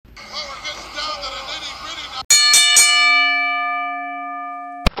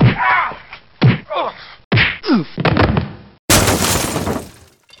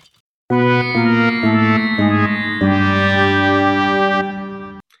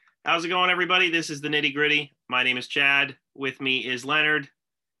How's it going, everybody? This is the Nitty Gritty. My name is Chad. With me is Leonard.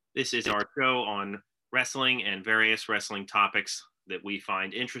 This is our show on wrestling and various wrestling topics that we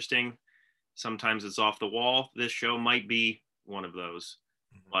find interesting. Sometimes it's off the wall. This show might be one of those,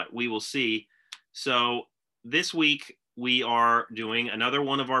 but we will see. So, this week we are doing another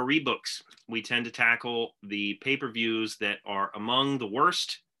one of our rebooks. We tend to tackle the pay per views that are among the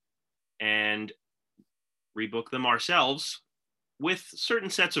worst and rebook them ourselves with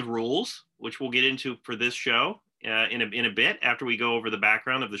certain sets of rules, which we'll get into for this show in a bit after we go over the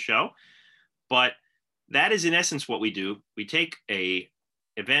background of the show. But that is in essence what we do. We take a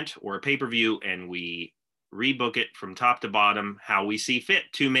event or a pay-per-view and we rebook it from top to bottom how we see fit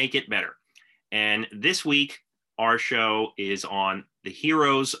to make it better. And this week, our show is on the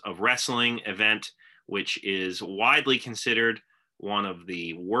Heroes of Wrestling event, which is widely considered one of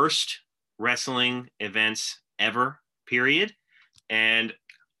the worst wrestling events ever, period. And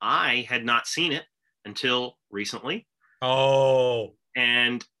I had not seen it until recently. Oh.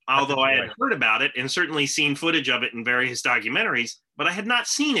 And although I had heard about it and certainly seen footage of it in various documentaries, but I had not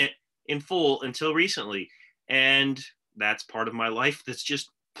seen it in full until recently. And that's part of my life that's just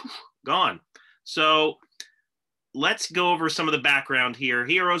gone. So let's go over some of the background here.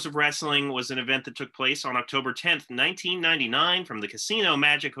 Heroes of Wrestling was an event that took place on October 10th, 1999 from the Casino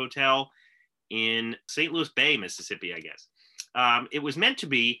Magic Hotel in St. Louis Bay, Mississippi, I guess. It was meant to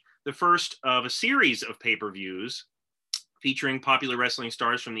be the first of a series of pay-per-views featuring popular wrestling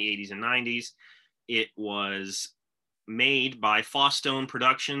stars from the 80s and 90s. It was made by Fosstone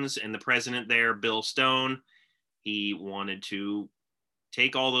Productions and the president there, Bill Stone. He wanted to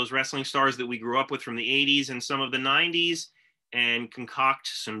take all those wrestling stars that we grew up with from the 80s and some of the 90s and concoct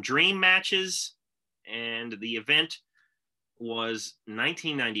some dream matches. And the event was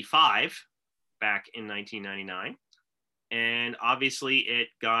 1995, back in 1999. And obviously it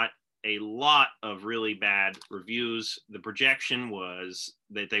got a lot of really bad reviews. The projection was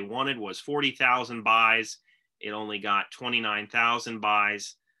that they wanted was 40,000 buys. It only got 29,000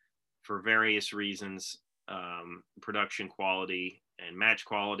 buys for various reasons, production quality and match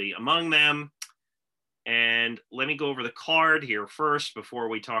quality among them. And let me go over the card here first before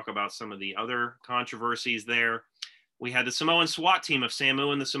we talk about some of the other controversies there. We had the Samoan SWAT team of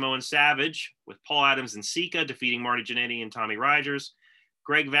Samu and the Samoan Savage with Paul Adams and Sika defeating Marty Jannetty and Tommy Rogers.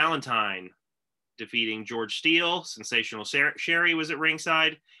 Greg Valentine defeating George Steele. Sensational Sherry was at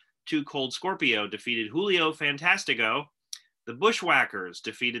ringside. Too Cold Scorpio defeated Julio Fantastico. The Bushwhackers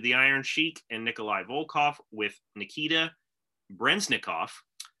defeated the Iron Sheik and Nikolai Volkov with Nikita Brenznikov.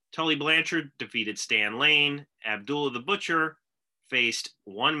 Tully Blanchard defeated Stan Lane. Abdullah the Butcher faced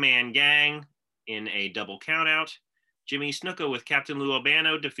One Man Gang in a double countout. Jimmy Snuka with Captain Lou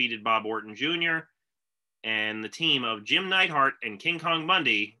Albano defeated Bob Orton Jr. And the team of Jim Neidhart and King Kong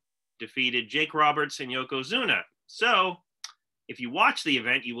Bundy defeated Jake Roberts and Yokozuna. So if you watch the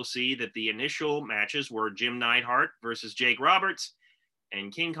event, you will see that the initial matches were Jim Neidhart versus Jake Roberts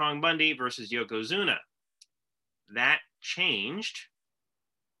and King Kong Bundy versus Yokozuna. That changed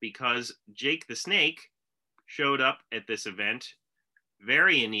because Jake the Snake showed up at this event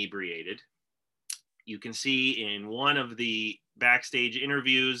very inebriated. You can see in one of the backstage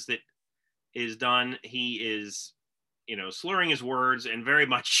interviews that is done, he is, slurring his words and very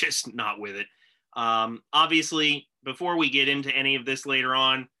much just not with it. Obviously, before we get into any of this later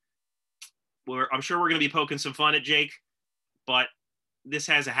on, I'm sure we're going to be poking some fun at Jake, but this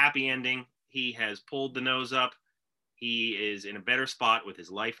has a happy ending. He has pulled the nose up. He is in a better spot with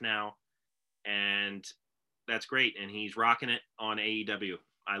his life now, and that's great. And he's rocking it on AEW.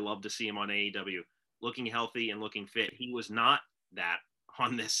 I love to see him on AEW. Looking healthy and looking fit. He was not that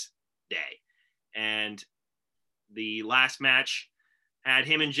on this day. And the last match had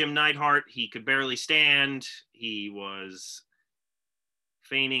him and Jim Neidhart. He could barely stand. He was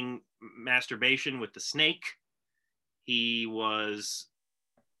feigning masturbation with the snake. He was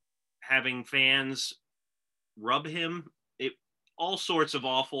having fans rub him. All sorts of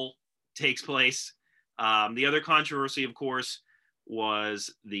awful takes place. The other controversy, of course,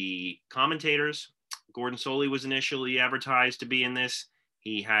 was the commentators. Gordon Soley was initially advertised to be in this.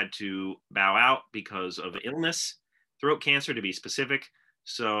 He had to bow out because of illness, throat cancer to be specific.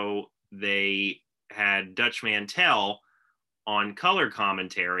 So they had Dutch Mantel on color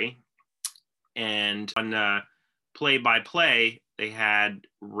commentary, and on play-by-play, they had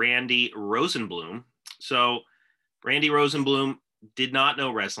Randy Rosenblum. So Randy Rosenblum did not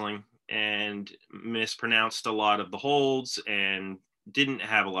know wrestling and mispronounced a lot of the holds and didn't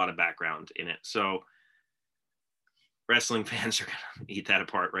have a lot of background in it. So wrestling fans are going to eat that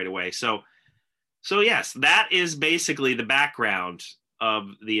apart right away. So yes, that is basically the background of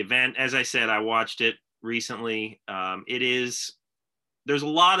the event. As I said, I watched it recently. There's a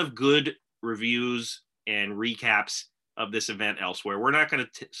lot of good reviews and recaps of this event elsewhere. We're not going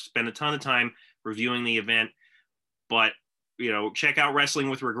to spend a ton of time reviewing the event, but check out Wrestling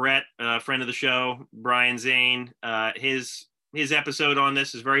with Regret, friend of the show, Brian Zane. His episode on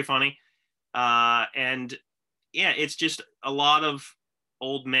this is very funny. And yeah, it's just a lot of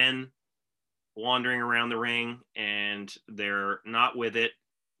old men wandering around the ring, and they're not with it.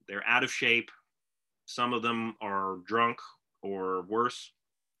 They're out of shape. Some of them are drunk or worse.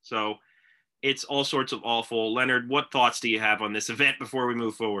 So it's all sorts of awful. Leonard, what thoughts do you have on this event before we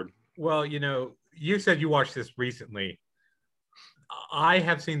move forward? Well, you said you watched this recently. I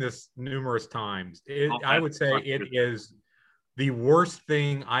have seen this numerous times. I would say it is the worst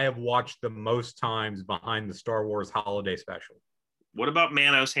thing I have watched the most times behind the Star Wars Holiday Special. What about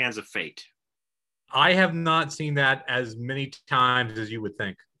Manos Hands of Fate? I have not seen that as many times as you would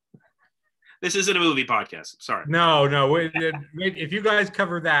think. This isn't a movie podcast. Sorry. No. If you guys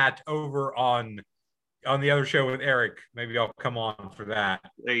cover that over on the other show with Eric, maybe I'll come on for that.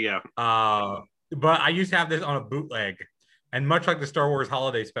 There you go. But I used to have this on a bootleg. And much like the Star Wars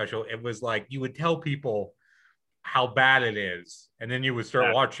Holiday Special, it was like you would tell people how bad it is, and then you would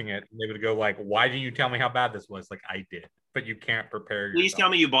start watching it, and they would go like, "Why didn't you tell me how bad this was?" Like, I did, but you can't prepare yourself. Please tell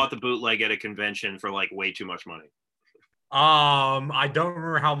me you bought the bootleg at a convention for like way too much money. I don't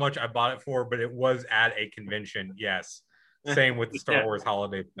remember how much I bought it for, but it was at a convention. Yes, same with the Star Wars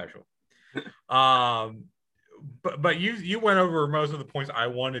Holiday Special. But you went over most of the points I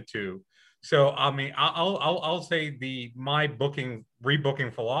wanted to. So I mean, I'll say my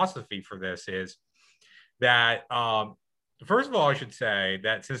rebooking philosophy for this is that first of all, I should say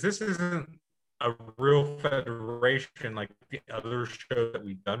that since this isn't a real federation like the other shows that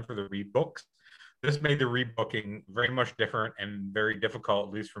we've done for the rebooks, this made the rebooking very much different and very difficult,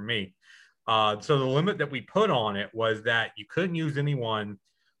 at least for me. So the limit that we put on it was that you couldn't use anyone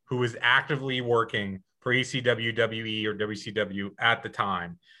who was actively working for ECW, WE, or WCW at the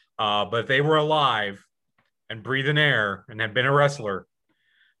time. But if they were alive and breathing air and had been a wrestler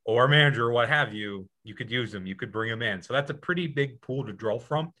or a manager or what have you, you could use them. You could bring them in. So that's a pretty big pool to draw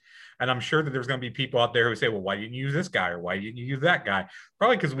from. And I'm sure that there's going to be people out there who say, well, why didn't you use this guy? Or why didn't you use that guy?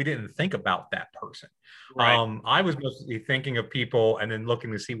 Probably because we didn't think about that person. Right. I was mostly thinking of people and then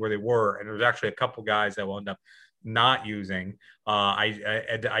looking to see where they were. And there was actually a couple guys that will end up not using.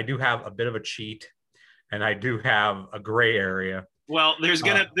 I do have a bit of a cheat, and I do have a gray area. Well, there's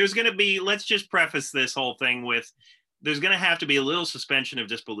gonna be. Let's just preface this whole thing with there's gonna have to be a little suspension of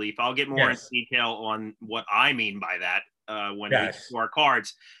disbelief. I'll get more into detail on what I mean by that when we get to our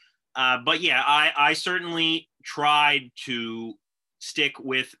cards. But yeah, I certainly tried to stick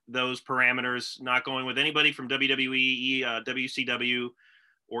with those parameters, not going with anybody from WWE, WCW,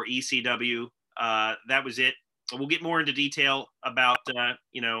 or ECW. That was it. We'll get more into detail about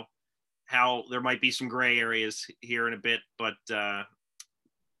how there might be some gray areas here in a bit, but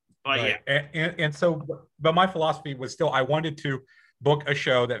right. Yeah. And so, but my philosophy was still, I wanted to book a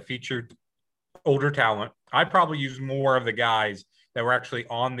show that featured older talent. I probably used more of the guys that were actually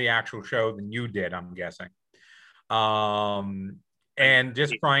on the actual show than you did, I'm guessing. And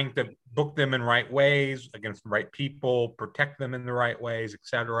just trying to book them in right ways against the right people, protect them in the right ways,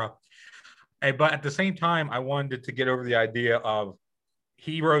 etc. But at the same time, I wanted to get over the idea of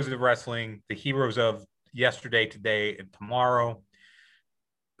heroes of wrestling, the heroes of yesterday, today, and tomorrow,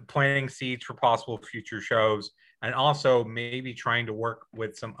 planting seeds for possible future shows, and also maybe trying to work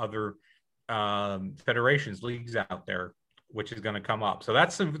with some other federations, leagues out there, which is going to come up. So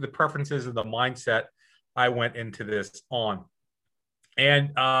that's some of the preferences and the mindset I went into this on.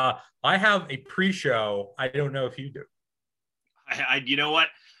 And I have a pre-show. I don't know if you do. You know what?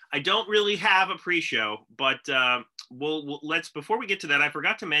 I don't really have a pre-show, but let's, before we get to that, I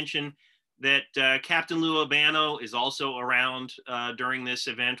forgot to mention that Captain Lou Albano is also around during this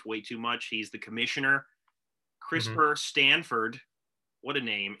event way too much. He's the commissioner. Christopher Stanford, what a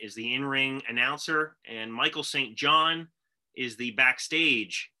name, is the in-ring announcer, and Michael St. John is the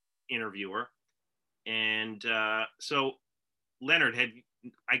backstage interviewer. And so, Leonard,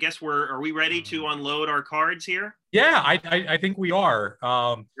 I guess are we ready to unload our cards here? Yeah, I think we are.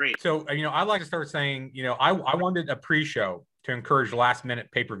 Great. So, I'd like to start saying, I wanted a pre-show to encourage last-minute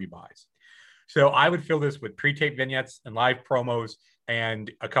pay-per-view buys. So I would fill this with pre-tape vignettes and live promos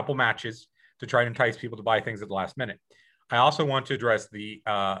and a couple matches to try to entice people to buy things at the last minute. I also want to address the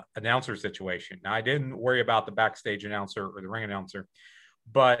announcer situation. Now, I didn't worry about the backstage announcer or the ring announcer,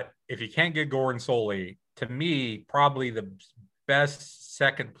 but if you can't get Gordon Soley, to me, probably the best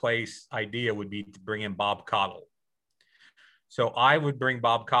second place idea would be to bring in Bob Caudle. So I would bring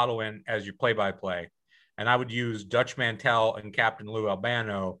Bob Caudle in as your play-by-play, and I would use Dutch Mantell and Captain Lou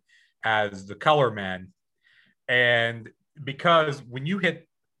Albano as the color men. And because when you hit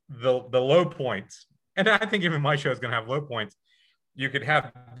the low points, and I think even my show is going to have low points, you could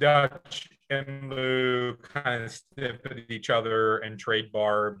have Dutch and Lou kind of sniff at each other and trade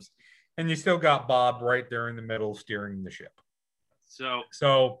barbs, and you still got Bob right there in the middle steering the ship.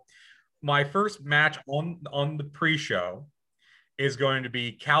 So my first match on the pre-show is going to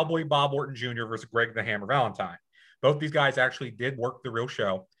be Cowboy Bob Orton Jr. versus Greg the Hammer Valentine. Both these guys actually did work the real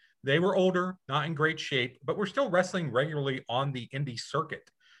show. They were older, not in great shape, but were still wrestling regularly on the indie circuit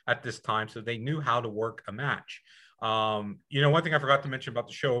at this time, so they knew how to work a match. One thing I forgot to mention about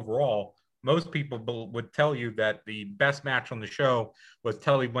the show overall, most people would tell you that the best match on the show was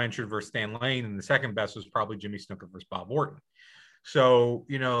Tully Blanchard versus Stan Lane, and the second best was probably Jimmy Snuka versus Bob Orton. So,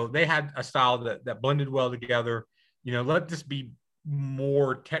 they had a style that blended well together. Let this be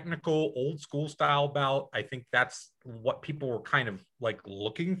more technical, old school style bout. I think that's what people were kind of like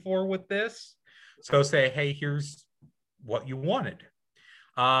looking for with this. So say, hey, here's what you wanted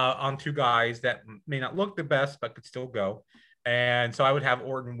on two guys that may not look the best, but could still go. And so I would have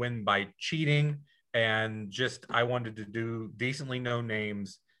Orton win by cheating, and I wanted to do decently known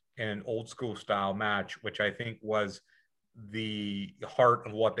names in an old school style match, which I think was the heart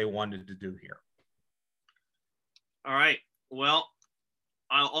of what they wanted to do here. All right. Well,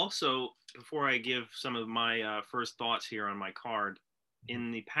 I'll also, before I give some of my first thoughts here on my card,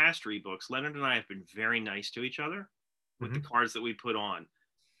 in the past rebooks, Leonard and I have been very nice to each other with the cards that we put on.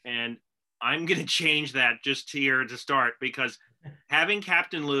 And I'm going to change that just here to start, because having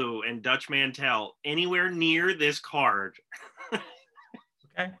Captain Lou and Dutch Mantell anywhere near this card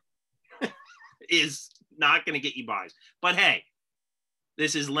is not going to get you buys. But hey,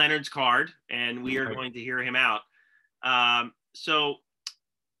 this is Leonard's card, and we are going to hear him out. So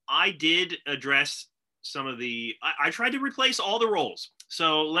I did address some of I tried to replace all the roles.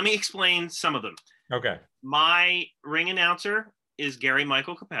 So let me explain some of them. Okay. My ring announcer is Gary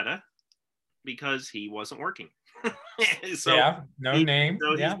Michael Capetta, because he wasn't working. So yeah, name.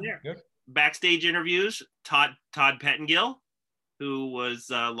 So yeah, he's there. Good. Backstage interviews, Todd Pettengill, who was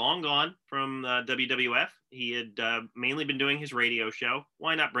long gone from WWF. He had mainly been doing his radio show.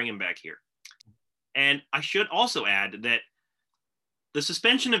 Why not bring him back here? And I should also add that the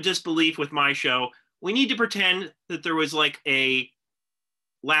suspension of disbelief with my show, we need to pretend that there was like a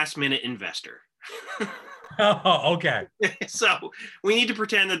last-minute investor. Oh, okay. So we need to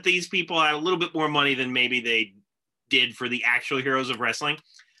pretend that these people had a little bit more money than maybe they did for the actual Heroes of Wrestling.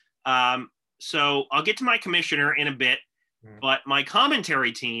 So I'll get to my commissioner in a bit, but my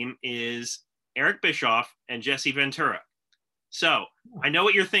commentary team is Eric Bischoff and Jesse Ventura. So I know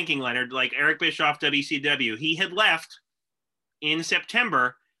what you're thinking, Leonard, like Eric Bischoff, WCW. He had left in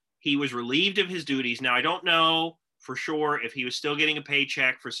September. He was relieved of his duties. Now, I don't know for sure if he was still getting a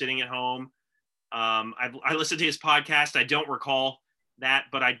paycheck for sitting at home. I listened to his podcast. I don't recall that,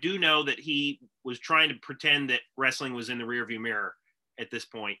 but I do know that he was trying to pretend that wrestling was in the rearview mirror at this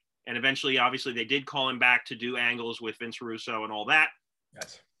point. And eventually, obviously, they did call him back to do angles with Vince Russo and all that.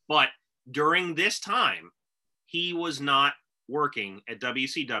 Yes. But during this time, he was not working at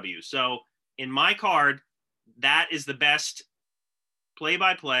WCW. So in my card, that is the best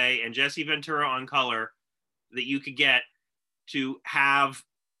play-by-play and Jesse Ventura on color that you could get to have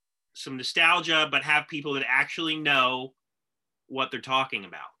some nostalgia, but have people that actually know what they're talking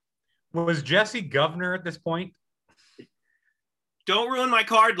about. Was Jesse governor at this point? Don't ruin my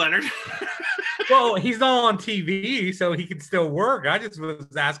card, Leonard. Well, he's not on TV, so he can still work. I just was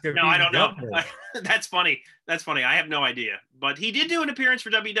asking. No, I don't know. That's funny. That's funny. I have no idea. But he did do an appearance for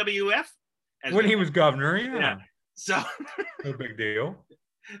WWF when he was governor. Yeah. So no big deal.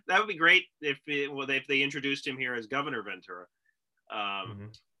 That would be great if they introduced him here as Governor Ventura.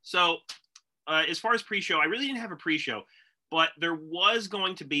 So as far as pre-show, I really didn't have a pre-show, but there was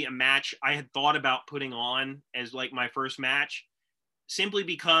going to be a match I had thought about putting on as like my first match, simply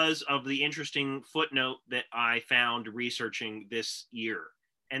because of the interesting footnote that I found researching this year.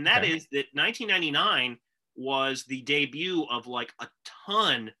 And that is that 1999 was the debut of like a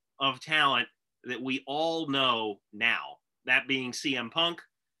ton of talent that we all know now. That being CM Punk,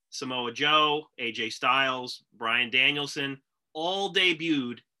 Samoa Joe, AJ Styles, Bryan Danielson, all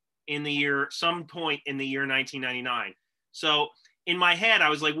debuted in some point in the year 1999. So in my head, I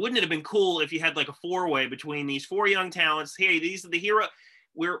was like, wouldn't it have been cool if you had like a four-way between these four young talents? Hey, these are the hero.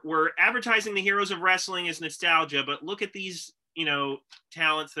 We're advertising the Heroes of Wrestling as nostalgia, but look at these,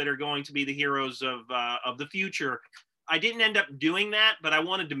 talents that are going to be the heroes of the future. I didn't end up doing that, but I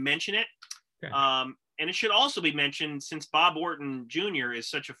wanted to mention it. Okay. and it should also be mentioned, since Bob Orton Jr. is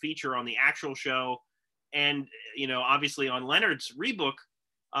such a feature on the actual show, and obviously on Leonard's rebook,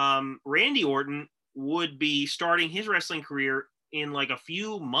 Randy Orton would be starting his wrestling career in like a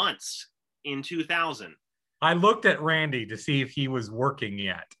few months in 2000. I looked at Randy to see if he was working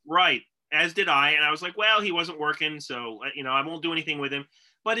yet. Right, as did I, and I was like, well, he wasn't working, so I won't do anything with him.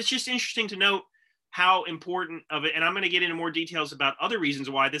 But it's just interesting to note how important of it, and I'm going to get into more details about other reasons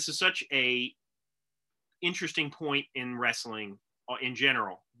why this is such a interesting point in wrestling in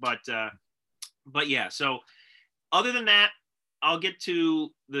general. But yeah, so other than that, I'll get to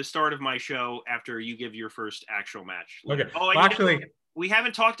the start of my show after you give your first actual match. Okay. Oh, well, actually, we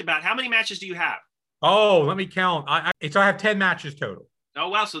haven't talked about how many matches do you have? Oh, let me count. So I have 10 matches total. Oh,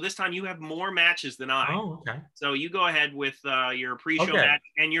 wow. So this time you have more matches than I. Oh, okay. So you go ahead with your pre-show match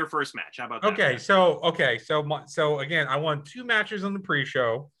and your first match. How about that? Okay. So again, I won 2 matches on the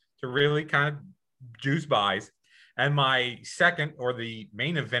pre-show to really kind of juice buys. And my second, or the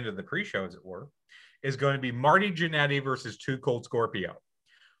main event of the pre-show, as it were, is going to be Marty Jannetty versus 2 Cold Scorpio.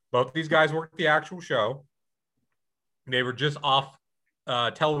 Both these guys worked the actual show. They were just off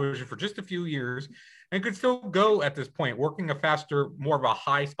television for just a few years and could still go at this point, working a faster, more of a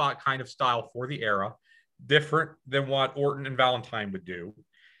high spot kind of style for the era, different than what Orton and Valentine would do.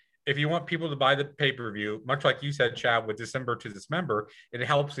 If you want people to buy the pay-per-view, much like you said, Chad, with December to Dismember, it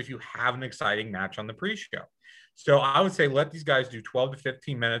helps if you have an exciting match on the pre-show. So I would say let these guys do 12 to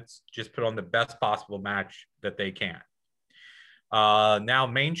 15 minutes, just put on the best possible match that they can. Now,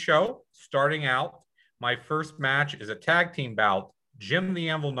 main show, starting out, my first match is a tag team bout, Jim the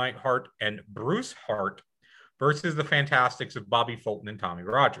Anvil Neidhart and Bruce Hart versus the Fantastics of Bobby Fulton and Tommy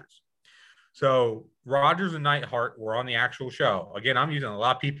Rogers. So Rogers and Neidhart were on the actual show. Again, I'm using a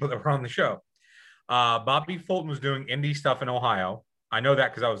lot of people that were on the show. Bobby Fulton was doing indie stuff in Ohio. I know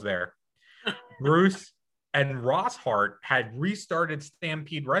that because I was there. Bruce and Ross Hart had restarted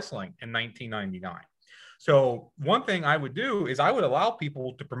Stampede Wrestling in 1999. So one thing I would do is I would allow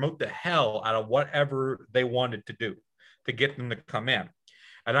people to promote the hell out of whatever they wanted to do to get them to come in.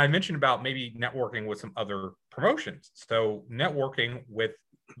 And I mentioned about maybe networking with some other promotions. So networking with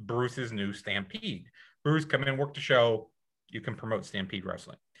Bruce's new Stampede. Bruce, come in, work the show. You can promote Stampede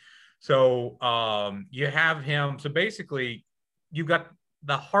Wrestling. So you have him. So basically, you got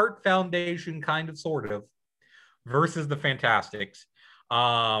the Hart Foundation kind of, sort of, versus the Fantastics,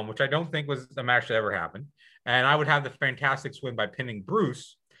 which I don't think was a match that ever happened. And I would have the Fantastics win by pinning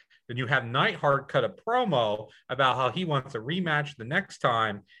Bruce. Then you have Neidhart cut a promo about how he wants a rematch the next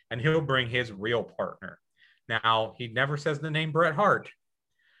time, and he'll bring his real partner. Now, he never says the name Bret Hart.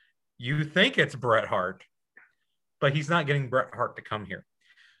 You think it's Bret Hart, but he's not getting Bret Hart to come here.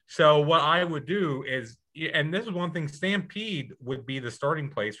 So what I would do is, and this is one thing, Stampede would be the starting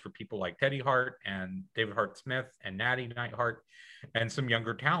place for people like Teddy Hart and David Hart Smith and Natty Neidhart and some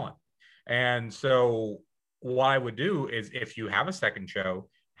younger talent. And so what I would do is, if you have a second show,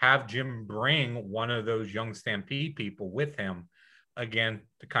 have Jim bring one of those young Stampede people with him, again,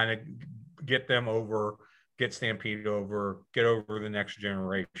 to kind of get them over, get Stampede over, get over the next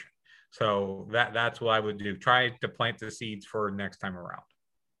generation. So that's what I would do. Try to plant the seeds for next time around.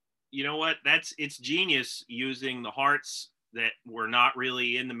 You know what? It's genius, using the Harts that were not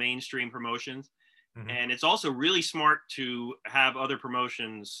really in the mainstream promotions. Mm-hmm. And it's also really smart to have other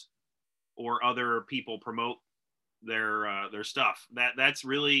promotions or other people promote their stuff. That's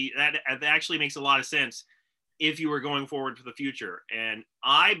really, that actually makes a lot of sense if you were going forward for the future. And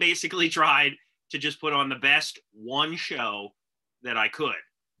I basically tried to just put on the best one show that I could.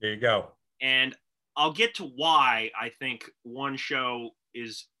 There you go. And I'll get to why I think one show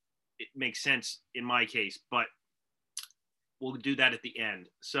it makes sense in my case, but we'll do that at the end.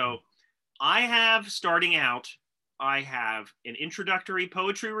 So I have an introductory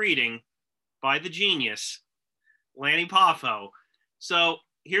poetry reading by the genius, Lanny Poffo. So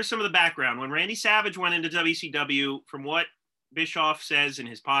here's some of the background. When Randy Savage went into WCW, from what Bischoff says in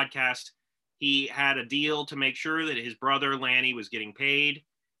his podcast, he had a deal to make sure that his brother Lanny was getting paid.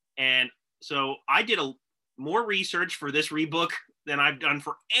 And so I did more research for this rebook than I've done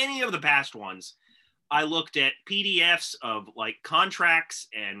for any of the past ones. I looked at PDFs of like contracts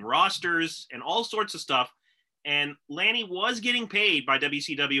and rosters and all sorts of stuff. And Lanny was getting paid by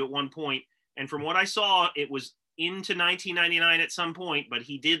WCW at one point. And from what I saw, it was into 1999 at some point, but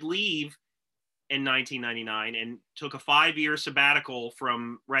he did leave in 1999 and took a 5-year sabbatical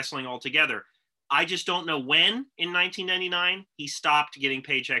from wrestling altogether. I just don't know when in 1999 he stopped getting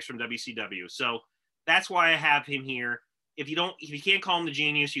paychecks from WCW. So that's why I have him here. If you can't call him the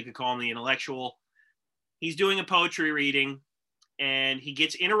genius, you could call him the intellectual. He's doing a poetry reading and he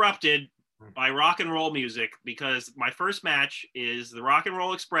gets interrupted by rock and roll music, because my first match is the Rock and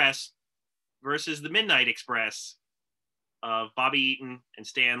Roll Express versus the Midnight Express of Bobby Eaton and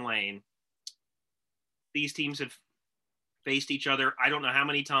Stan Lane. These teams have faced each other I don't know how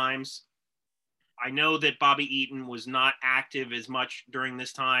many times. I know that Bobby Eaton was not active as much during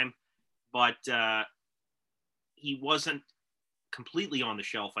this time, but he wasn't completely on the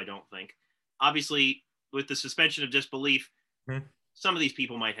shelf, I don't think. Obviously, with the suspension of disbelief, some of these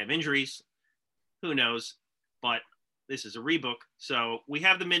people might have injuries. Who knows? But this is a rebook. So we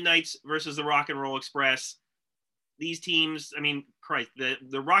have the Midnights versus the Rock and Roll Express. These teams, I mean, Christ,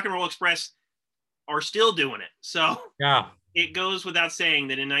 the Rock and Roll Express are still doing it. So yeah, it goes without saying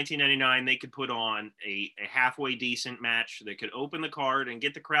that in 1999, they could put on a halfway decent match that could open the card and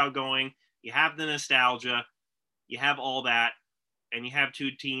get the crowd going. You have the nostalgia, you have all that, and you have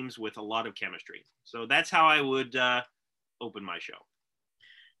two teams with a lot of chemistry. So that's how I would open my show.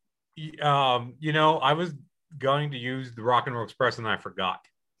 I was going to use the Rock and Roll Express and I forgot.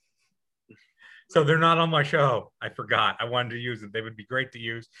 So they're not on my show. I forgot. I wanted to use it. They would be great to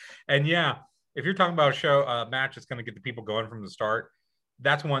use. And yeah, if you're talking about a match that's going to get the people going from the start,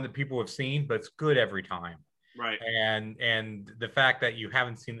 that's one that people have seen, but it's good every time. Right. And the fact that you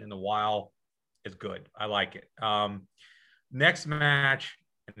haven't seen it in a while is good. I like it. Next match,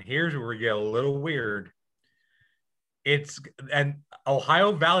 and here's where we get a little weird. It's an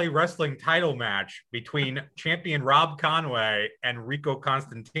Ohio Valley Wrestling title match between champion Rob Conway and Rico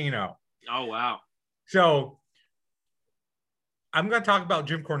Constantino. Oh, wow. So I'm going to talk about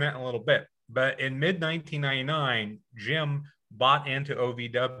Jim Cornette in a little bit, but in mid-1999, Jim bought into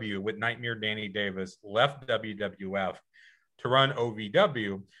OVW with Nightmare Danny Davis, left WWF to run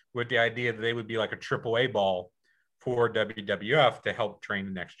OVW with the idea that they would be like a AAA ball for WWF to help train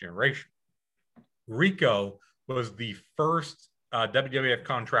the next generation. Rico was the first WWF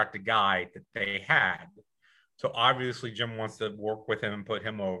contracted guy that they had. So obviously Jim wants to work with him and put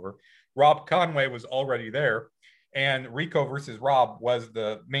him over. Rob Conway was already there, and Rico versus Rob was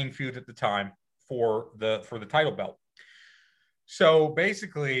the main feud at the time for the title belt. So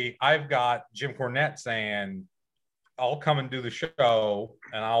basically, I've got Jim Cornette saying, I'll come and do the show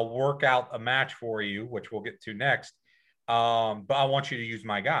and I'll work out a match for you, which we'll get to next. But I want you to use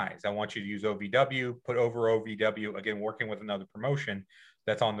my guys. I want you to use OVW, put over OVW, again, working with another promotion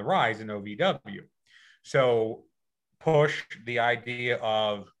that's on the rise in OVW. So push the idea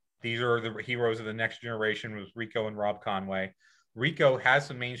of these are the heroes of the next generation with Rico and Rob Conway. Rico has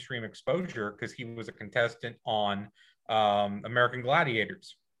some mainstream exposure because he was a contestant on American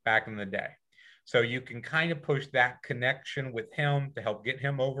Gladiators back in the day. So you can kind of push that connection with him to help get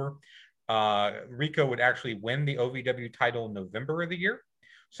him over. Rico would actually win the OVW title in November of the year.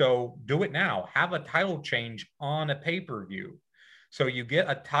 So do it now. Have a title change on a pay-per-view. So you get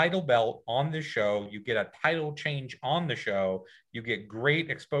a title belt on the show. You get a title change on the show. You get great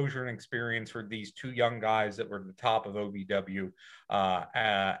exposure and experience for these two young guys that were at the top of OVW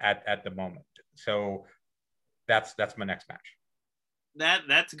at the moment. So that's my next match.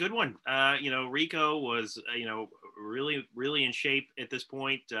 That's a good one. Rico was, really in shape at this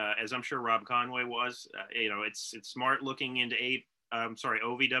point, as I'm sure Rob Conway was. It's smart looking into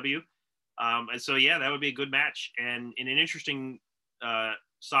OVW. And so, yeah, that would be a good match. And in an interesting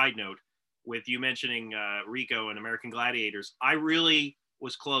side note, with you mentioning Rico and American Gladiators, I really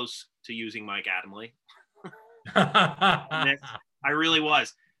was close to using Mike Adamle. I really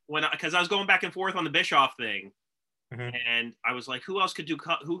was, because I was going back and forth on the Bischoff thing. Mm-hmm. And I was like, who else could do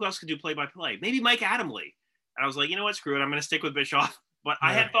play-by-play? Maybe Mike Adamle. And I was like, you know what, screw it, I'm going to stick with Bischoff. But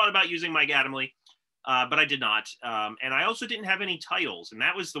I had thought about using Mike Adamle, but I did not. And I also didn't have any titles. And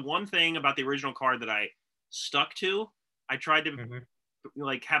that was the one thing about the original card that I stuck to. I tried to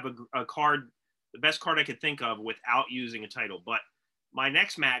have a card, the best card I could think of without using a title. But my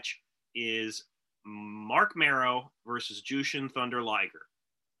next match is Marc Mero versus Jushin Thunder Liger.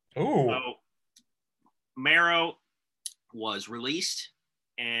 Ooh. So Mero was released,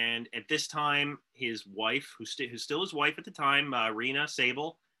 and at this time his wife, who's still his wife at the time, Rena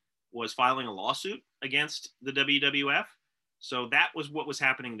Sable, was filing a lawsuit against the WWF. So that was what was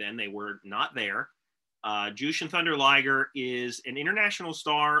happening then. They were not there. Jushin Thunder Liger is an international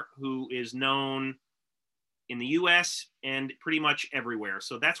star who is known in the US and pretty much everywhere.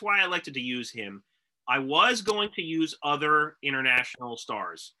 So that's why I elected to use him. I was going to use other international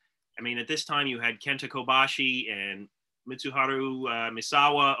stars. I mean, at this time you had Kenta Kobashi and Mitsuharu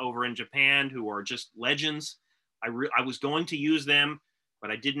Misawa over in Japan, who are just legends. I was going to use them, but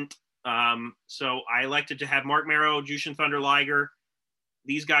I didn't. So I elected to have Marc Mero, Jushin Thunder Liger.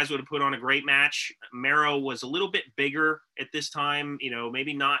 these guys would have put on a great match. Mero was a little bit bigger at this time,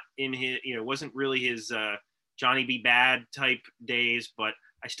 maybe not in his, wasn't really his Johnny B. Bad type days, but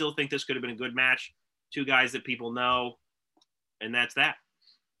I still think this could have been a good match. Two guys that people know, and that's that.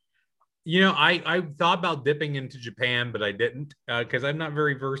 I thought about dipping into Japan, but I didn't because I'm not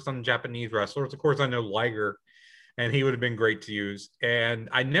very versed on Japanese wrestlers. Of course, I know Liger, and he would have been great to use. And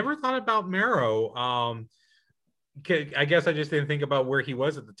I never thought about Mero. I guess I just didn't think about where he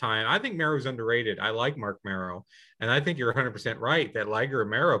was at the time. I think Mero's underrated. I like Mark Mero, and I think you're 100% right that Liger and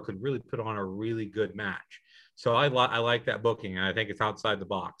Mero could really put on a really good match. So I like that booking. I think it's outside the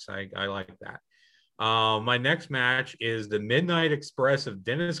box. I like that. My next match is the Midnight Express of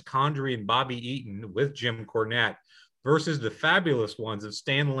Dennis Condrey and Bobby Eaton with Jim Cornette versus the Fabulous Ones of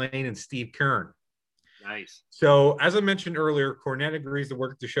Stan Lane and Steve Keirn. Nice. So, as I mentioned earlier, Cornette agrees to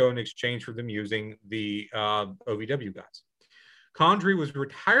work the show in exchange for them using the OVW guys. Condrey was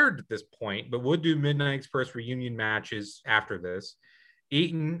retired at this point, but would do Midnight Express reunion matches after this.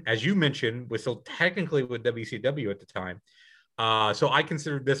 Eaton, as you mentioned, was still technically with WCW at the time. So I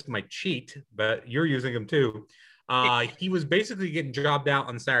considered this my cheat, but you're using him too. He was basically getting jobbed out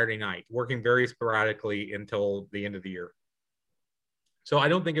on Saturday night, working very sporadically until the end of the year. So I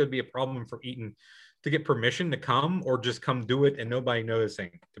don't think it would be a problem for Eaton to get permission to come or just come do it and nobody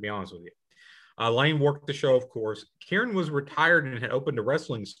noticing, to be honest with you. Lane worked the show, of course. Keirn was retired and had opened a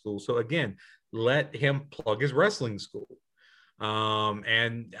wrestling school. So again, let him plug his wrestling school.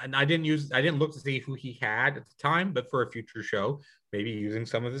 And I didn't look to see who he had at the time, but for a future show, maybe using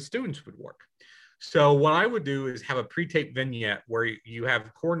some of the students would work. So what I would do is have a pre-tape vignette where you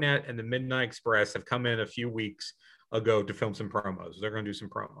have Cornette and the Midnight Express have come in a few weeks ago to film some promos. They're going to do some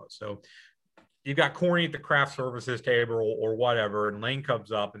promos. So you've got Corny at the craft services table or whatever, and Lane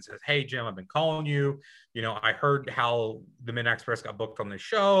comes up and says, "Hey, Jim, I've been calling you. I heard how the Midnight Express got booked on the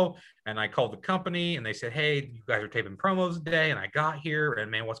show, and I called the company, and they said, hey, you guys are taping promos today, and I got here,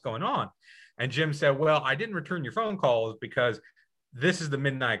 and man, what's going on?" And Jim said, "Well, I didn't return your phone calls because this is the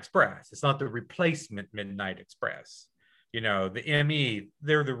Midnight Express. It's not the replacement Midnight Express. The ME,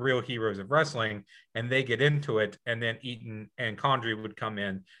 they're the real heroes of wrestling, and they get into it, and then Eaton and Condrey would come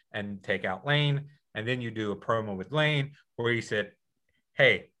in and take out Lane, and then you do a promo with Lane where he said,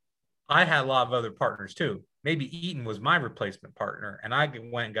 hey, I had a lot of other partners too. Maybe Eaton was my replacement partner, and I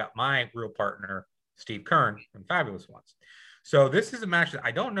went and got my real partner, Steve Keirn, from Fabulous Ones." So this is a match that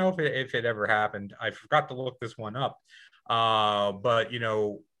I don't know if it ever happened. I forgot to look this one up. But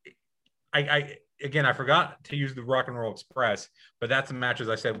I forgot to use the Rock and Roll Express, but that's a match, as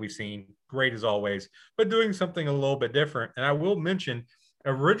I said, we've seen. Great as always, but doing something a little bit different. And I will mention,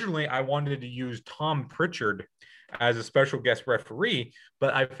 originally I wanted to use Tom Pritchard as a special guest referee,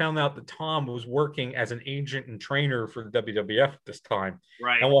 but I found out that Tom was working as an agent and trainer for the WWF at this time.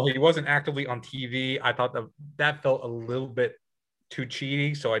 Right. And while he wasn't actively on TV, I thought that felt a little bit too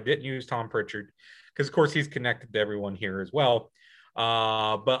cheaty, so I didn't use Tom Pritchard because, of course, he's connected to everyone here as well.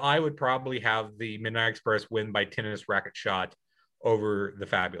 But I would probably have the Midnight Express win by tennis racket shot over the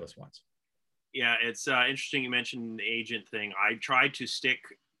Fabulous Ones. Yeah, it's interesting you mentioned the agent thing. I tried to stick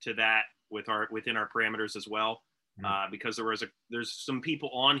to that within our parameters as well, because there's some people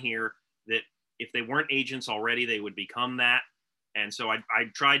on here that if they weren't agents already, they would become that. And so I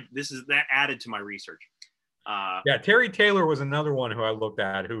tried. That added to my research. Yeah, Terry Taylor was another one who I looked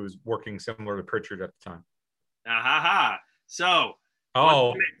at who was working similar to Pritchard at the time. So,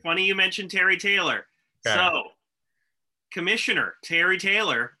 funny you mentioned Terry Taylor. Okay. So, Commissioner Terry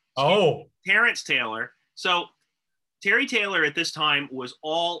Taylor. Terrence Taylor. So, Terry Taylor at this time was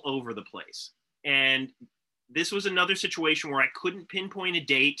all over the place. And this was another situation where I couldn't pinpoint a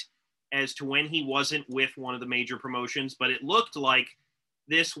date as to when he wasn't with one of the major promotions, but it looked like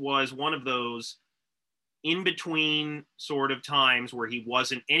this was one of those in between sort of times where he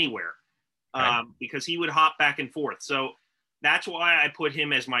wasn't anywhere, because he would hop back and forth. So that's why I put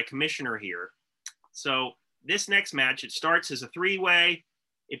him as my commissioner here. So this next match, it starts as a 3-way.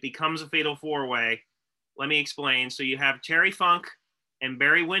 It becomes a fatal 4-way. Let me explain. So you have Terry Funk and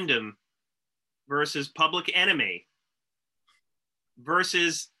Barry Windham versus Public Enemy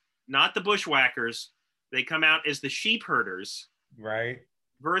versus not the Bushwhackers. They come out as the Sheep Herders. Right.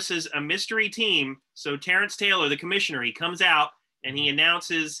 Versus a mystery team. So Terrence Taylor, the commissioner, he comes out and he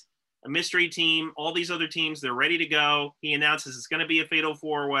announces a mystery team. All these other teams, they're ready to go. He announces it's going to be a fatal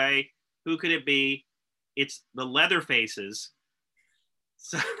 4-way. Who could it be? It's the Leatherfaces.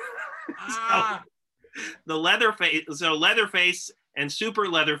 So the Leatherface. So Leatherface and Super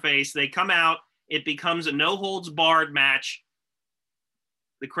Leatherface, they come out. It becomes a no holds barred match.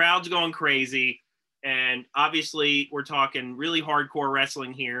 The crowd's going crazy. And obviously, we're talking really hardcore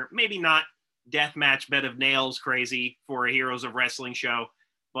wrestling here. Maybe not deathmatch bed of nails crazy for a Heroes of Wrestling show,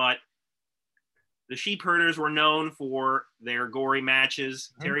 but the Sheep Herders were known for their gory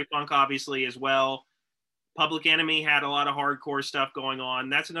matches. Mm-hmm. Terry Funk, obviously, as well. Public Enemy had a lot of hardcore stuff going on.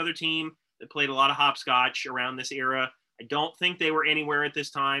 That's another team that played a lot of hopscotch around this era. I don't think they were anywhere at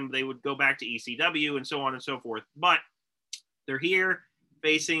this time. They would go back to ECW and so on and so forth. But they're here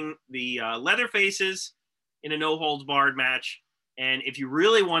facing the Leatherfaces in a no-holds-barred match. And if you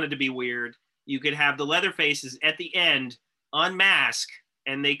really wanted to be weird, you could have the Leatherfaces at the end unmask,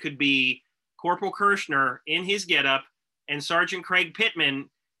 and they could be Corporal Kirshner in his getup and Sergeant Craig Pittman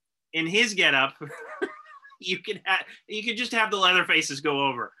in his getup. You could just have the Leatherfaces go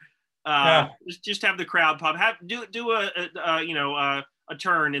over. Just have the crowd pop. Do a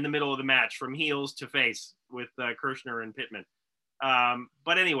turn in the middle of the match from heels to face with Kirshner and Pittman.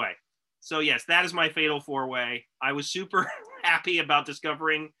 But anyway, so yes, that is my fatal four-way. I was super happy about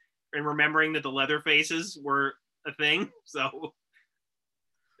discovering and remembering that the Leatherfaces were a thing. So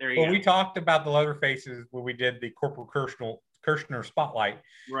there you go. We talked about the Leatherfaces when we did the Corporal Kirshner spotlight,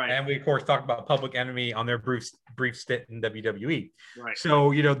 right? And we of course talked about Public Enemy on their brief stint in WWE, right?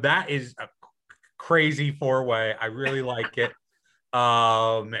 So that is a crazy four-way. I really like it.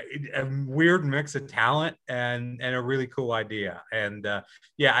 A weird mix of talent and a really cool idea. And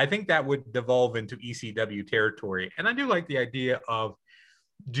I think that would devolve into ECW territory. And I do like the idea of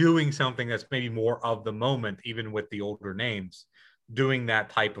doing something that's maybe more of the moment, even with the older names, doing that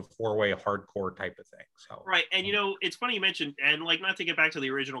type of four-way hardcore type of thing. So right. And it's funny you mentioned, and like, not to get back to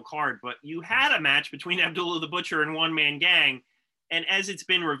the original card, but you had a match between Abdullah the Butcher and One Man Gang. And as it's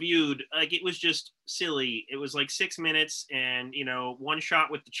been reviewed, like, it was just silly. It was like 6 minutes and, one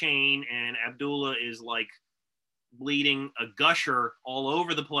shot with the chain, and Abdullah is like bleeding a gusher all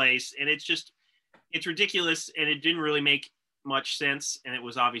over the place. And it's ridiculous. And it didn't really make much sense. And it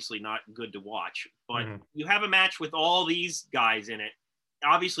was obviously not good to watch. But you have a match with all these guys in it.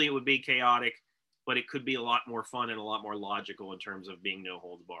 Obviously, it would be chaotic, but it could be a lot more fun and a lot more logical in terms of being no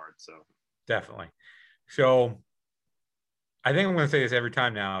holds barred. So definitely. So I think I'm going to say this every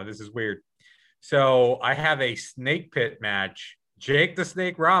time now. This is weird. So I have a snake pit match, Jake the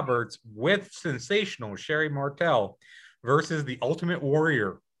Snake Roberts with sensational Sherry Martel versus the Ultimate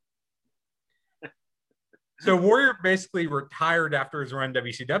Warrior. So Warrior basically retired after his run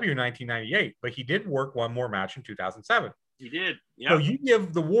WCW in 1998, but he did work one more match in 2007. He did. Yeah. So you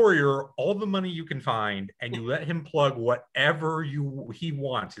give the Warrior all the money you can find, and you let him plug whatever he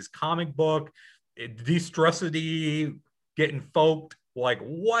wants. His comic book, Destrucity, getting folked, like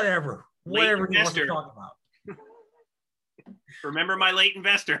whatever he wants to talk about. Remember my late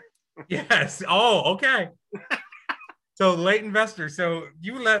investor. Yes. Oh, okay. So late investor. So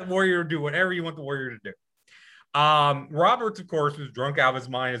you let Warrior do whatever you want the Warrior to do. Roberts, of course, was drunk out of his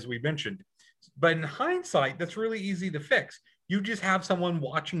mind, as we mentioned. But in hindsight, that's really easy to fix. You just have someone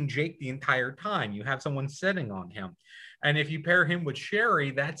watching Jake the entire time. You have someone sitting on him. And if you pair him with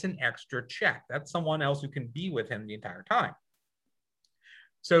Sherry, that's an extra check. That's someone else who can be with him the entire time.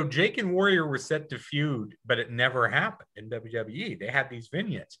 So Jake and Warrior were set to feud, but it never happened in WWE. They had these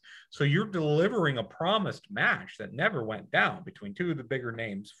vignettes. So you're delivering a promised match that never went down between two of the bigger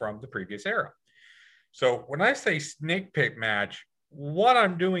names from the previous era. So when I say snake pit match, what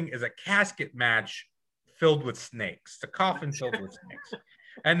I'm doing is a casket match filled with snakes, a coffin filled with snakes.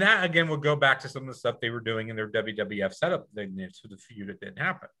 And that, again, will go back to some of the stuff they were doing in their WWF setup vignettes for the feud that didn't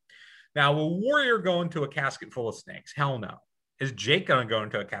happen. Now, will Warrior go into a casket full of snakes? Hell no. Is Jake going to go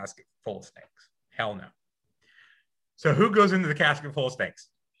into a casket full of snakes? Hell no. So who goes into the casket full of snakes?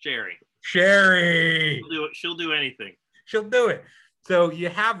 Sherry. She'll do anything. She'll do it. So you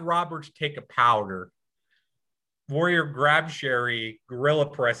have Roberts take a powder. Warrior grabs Sherry, gorilla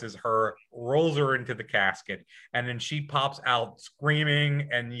presses her, rolls her into the casket, and then she pops out screaming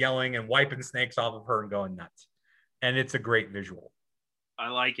and yelling and wiping snakes off of her and going nuts. And it's a great visual. I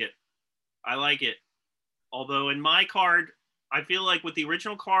like it. Although in my card, I feel like with the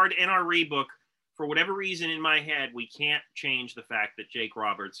original card and our rebook, for whatever reason in my head, we can't change the fact that Jake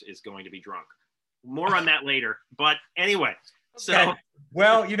Roberts is going to be drunk. More on that later. But anyway. So, okay.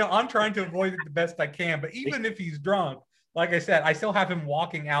 Well, I'm trying to avoid it the best I can, but even if he's drunk, like I said, I still have him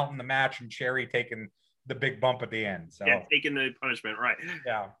walking out in the match and Sherry taking the big bump at the end. So yeah, taking the punishment, right?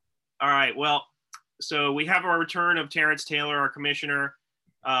 Yeah. All right. Well, so we have our return of Terrence Taylor, our commissioner.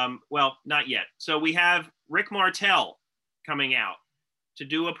 Well, not yet. So we have Rick Martel coming out to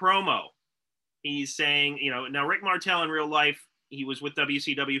do a promo. He's saying, now Rick Martel in real life, he was with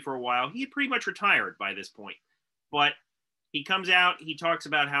WCW for a while. He had pretty much retired by this point, but he comes out, he talks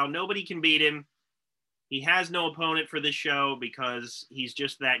about how nobody can beat him. He has no opponent for this show because he's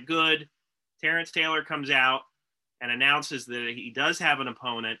just that good. Terrence Taylor comes out and announces that he does have an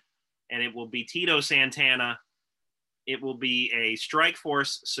opponent, and it will be Tito Santana. It will be a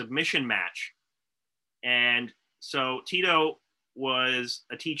Strikeforce submission match. And so Tito was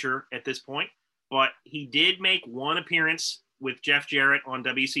a teacher at this point, but he did make one appearance with Jeff Jarrett on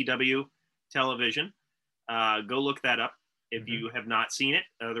WCW television. Go look that up if you have not seen it.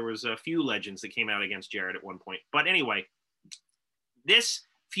 There was a few legends that came out against Jarrett at one point. But anyway, this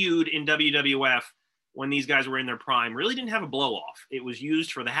feud in WWF, when these guys were in their prime, really didn't have a blow-off. It was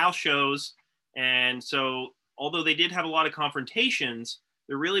used for the house shows. And so although they did have a lot of confrontations,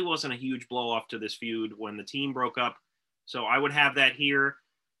 there really wasn't a huge blow-off to this feud when the team broke up. So I would have that here.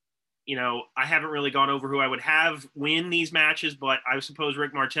 You know, I haven't really gone over who I would have win these matches, but I suppose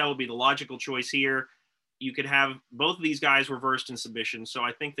Rick Martel would be the logical choice here. You could have both of these guys reversed in submission. So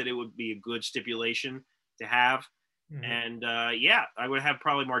I think that it would be a good stipulation to have. And yeah, I would have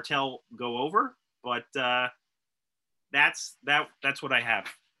probably Martel go over, but that's what I have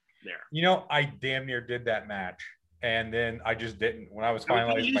there. You know, I damn near did that match, and then I just didn't. When I was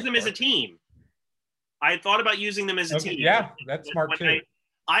finalizing, use them as a team. I had thought about using them as a team. Yeah, that's smart too.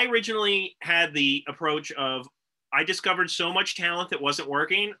 I originally had the approach of I discovered so much talent that wasn't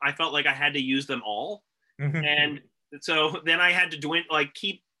working. I felt like I had to use them all, and so then I had to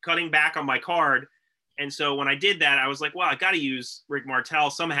keep cutting back on my card. And so when I did that, I was like, well, I got to use Rick Martel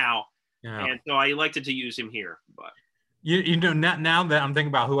somehow. Yeah. And so I elected to use him here. But you know, now that I'm thinking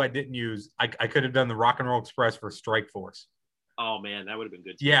about who I didn't use, I could have done the Rock and Roll Express for Strikeforce. Oh man, that would have been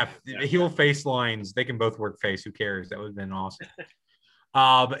good too. Yeah, the heel face lines, they can both work face. Who cares? That would have been awesome.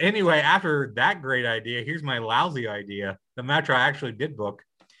 But anyway, after that great idea, here's my lousy idea. The match I actually did book.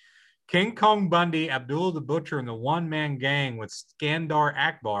 King Kong Bundy, Abdullah the Butcher, and the one-man gang with Skandar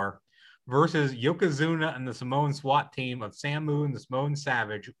Akbar versus Yokozuna and the Samoan SWAT team of Samu and the Samoan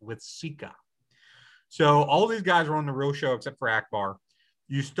Savage with Sika. So all these guys are on the real show except for Akbar.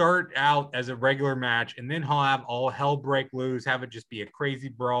 You start out as a regular match, and then he'll have all hell break loose, have it just be a crazy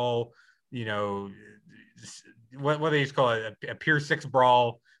brawl, you know, what do they used to call it? A Pier 6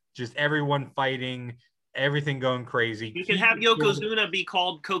 brawl, just everyone fighting, everything going crazy. You can have Yokozuna be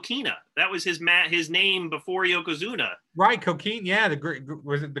called Kokina. That was his name before Yokozuna. Right, Kokina. Yeah,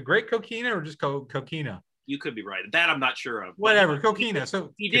 was it the Great Kokina or just Kokina? You could be right. That I'm not sure of. Whatever, Kokina.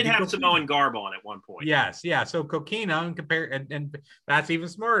 So he did have Samoan garb on at one point. Yes, yeah. So Kokina and that's even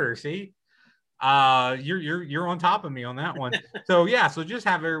smarter. See, you're on top of me on that one. So yeah, so just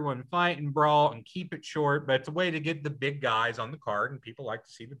have everyone fight and brawl and keep it short, but it's a way to get the big guys on the card, and people like to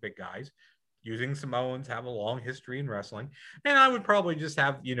see the big guys. Using Samoans have a long history in wrestling, and I would probably just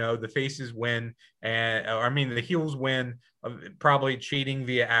have, you know, the faces win, the heels win, probably cheating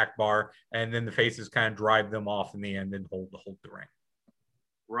via Akbar, and then the faces kind of drive them off in the end and hold the ring.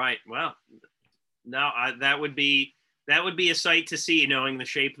 Right. Well, no, that would be a sight to see, knowing the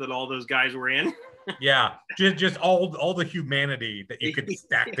shape that all those guys were in. Yeah, just all the humanity that you could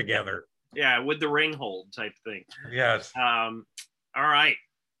stack together. Yeah, with the ring hold type thing. Yes. All right.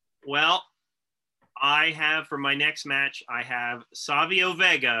 Well, I have for my next match, I have Savio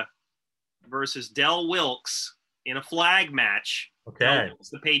Vega versus Del Wilkes in a flag match. Okay. Del Wilkes,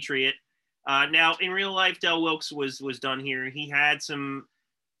 the Patriot. Now, in real life, Del Wilkes was done here. He had some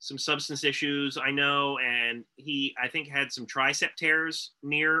substance issues, I know, and I think had some tricep tears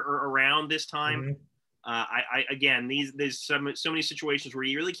near or around this time. Mm-hmm. There's so many situations where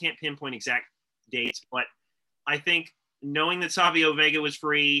you really can't pinpoint exact dates, but I think knowing that Savio Vega was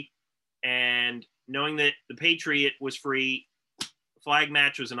free and knowing that the Patriot was free, flag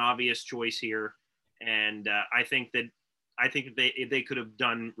match was an obvious choice here, and I think that they could have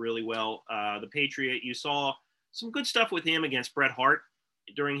done really well. The Patriot, you saw some good stuff with him against Bret Hart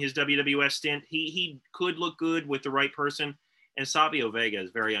during his WWF stint. He could look good with the right person, and Savio Vega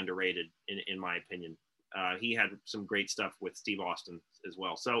is very underrated in my opinion. He had some great stuff with Steve Austin as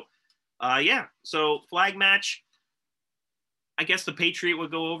well. So so flag match. I guess the Patriot would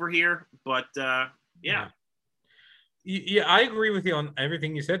go over here, but yeah. Yeah, I agree with you on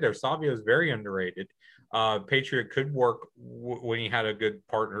everything you said there. Savio is very underrated. Patriot could work when he had a good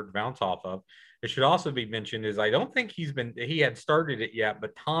partner to bounce off of. It should also be mentioned is I don't think he had started it yet,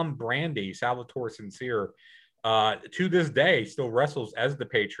 but Tom Brandy, Salvatore Sincere, to this day still wrestles as the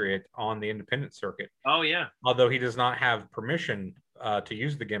Patriot on the independent circuit. Oh yeah. Although he does not have permission to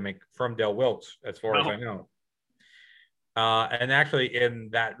use the gimmick from Del Wilkes, as far as I know. And actually, in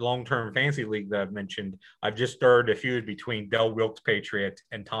that long-term fantasy league that I've mentioned, I've just started a feud between Del Wilkes Patriot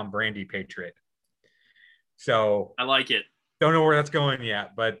and Tom Brandy Patriot. So I like it. Don't know where that's going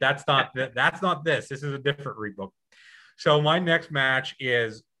yet, but that's not this. This is a different rebook. So my next match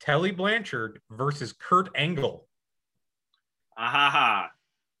is Tully Blanchard versus Kurt Angle. Ahaha.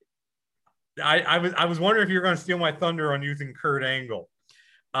 I was wondering if you were going to steal my thunder on using Kurt Angle.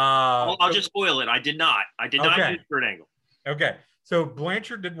 I'll just spoil it. I did not use Kurt Angle. Okay. So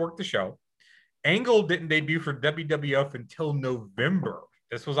Blanchard did work the show. Angle didn't debut for WWF until November.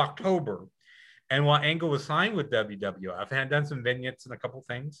 This was October. And while Angle was signed with WWF and had done some vignettes and a couple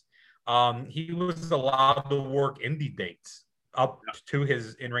things, he was allowed to work indie dates up to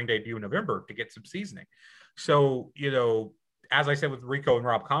his in-ring debut in November to get some seasoning. So, as I said with Rico and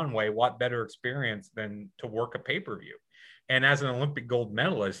Rob Conway, what better experience than to work a pay-per-view? And as an Olympic gold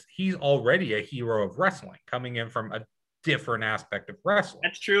medalist, he's already a hero of wrestling, coming in from a different aspect of wrestling.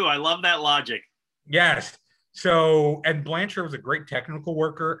 That's true. I love that logic. Yes. So, and Blanchard was a great technical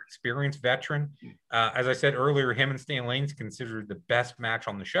worker, experienced veteran. As I said earlier, him and Stan Lane's considered the best match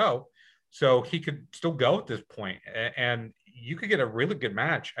on the show. So he could still go at this point. And you could get a really good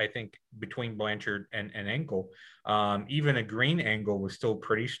match, I think, between Blanchard and Angle. Even a Green Angle was still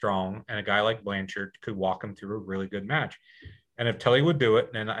pretty strong. And a guy like Blanchard could walk him through a really good match. And if Tully would do it,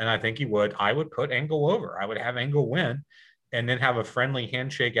 and I think he would, I would put Angle over. I would have Angle win and then have a friendly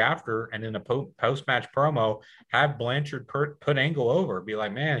handshake after, and in a post-match promo, have Blanchard put Angle over. Be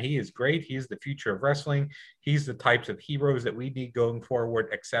like, man, he is great. He's the future of wrestling. He's the types of heroes that we need going forward,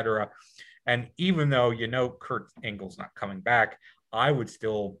 etc. And even though, Kurt Angle's not coming back, I would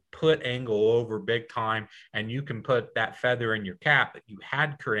still put Angle over big time, and you can put that feather in your cap that you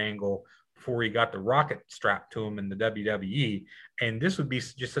had Kurt Angle before he got the rocket strapped to him in the WWE. And this would be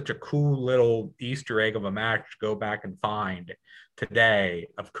just such a cool little Easter egg of a match to go back and find today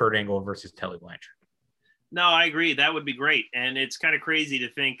of Kurt Angle versus Tully Blanchard. No, I agree. That would be great. And it's kind of crazy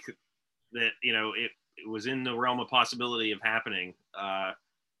to think that, it was in the realm of possibility of happening.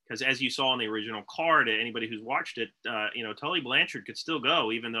 Because as you saw in the original card, anybody who's watched it, Tully Blanchard could still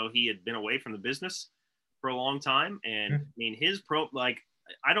go, even though he had been away from the business for a long time. And I mean, his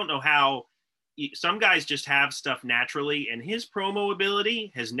I don't know how some guys just have stuff naturally, and his promo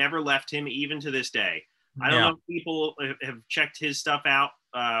ability has never left him even to this day. I don't know if people have checked his stuff out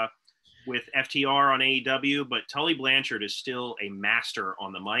with FTR on AEW, but Tully Blanchard is still a master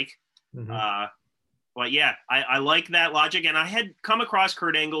on the mic. But yeah, I like that logic. And I had come across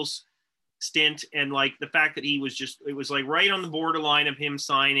Kurt Angle's stint, and like the fact that it was like right on the borderline of him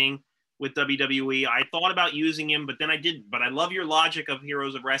signing with WWE. I thought about using him, but then I didn't. But I love your logic of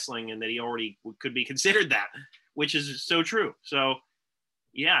Heroes of Wrestling and that he already could be considered that, which is so true. So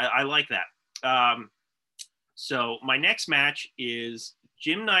yeah, I like that. So my next match is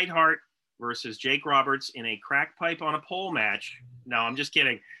Jim Neidhart versus Jake Roberts in a crack pipe on a pole match. No, I'm just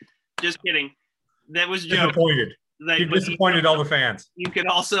kidding. Just kidding. That was a joke. Disappointed. You disappointed all the fans. You could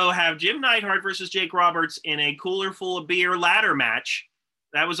also have Jim Neidhart versus Jake Roberts in a cooler full of beer ladder match.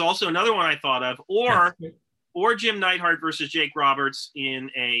 That was also another one I thought of. Or Jim Neidhart versus Jake Roberts in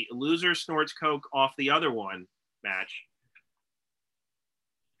a loser snorts coke off the other one match.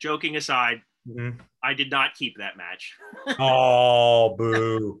 Joking aside, I did not keep that match. Oh,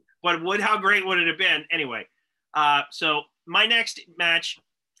 boo. But how great would it have been? Anyway, so my next match,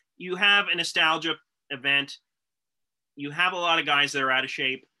 you have a nostalgia event. You have a lot of guys that are out of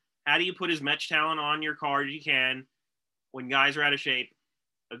shape. How do you put as much talent on your card as you can when guys are out of shape?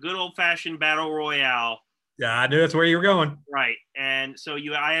 A good old-fashioned battle royale. Yeah, I knew that's where you were going. Right. And so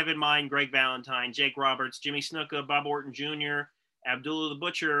I have in mind Greg Valentine, Jake Roberts, Jimmy Snuka, Bob Orton Jr., Abdullah the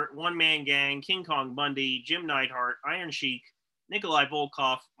Butcher, One Man Gang, King Kong Bundy, Jim Neidhart, Iron Sheik, Nikolai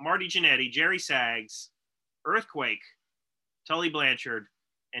Volkov, Marty Jannetty, Jerry Sags, Earthquake, Tully Blanchard,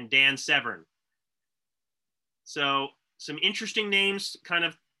 and Dan Severn. So some interesting names kind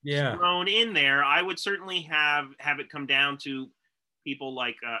of thrown in there. I would certainly have it come down to people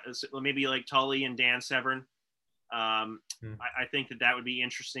like maybe like Tully and Dan Severn. I think that would be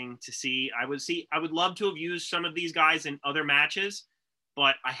interesting to see. I would love to have used some of these guys in other matches,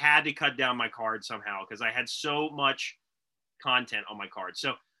 but I had to cut down my card somehow because I had so much content on my card.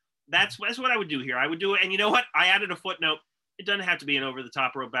 So that's what I would do here. I would do it. And you know what? I added a footnote. It doesn't have to be an over the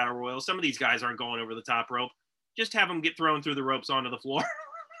top rope battle royal. Some of these guys aren't going over the top rope. Just have them get thrown through the ropes onto the floor.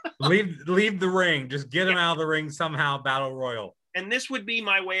 leave the ring. Just get them out of the ring somehow. Battle royal. And this would be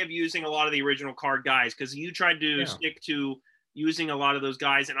my way of using a lot of the original card guys, because you tried to stick to using a lot of those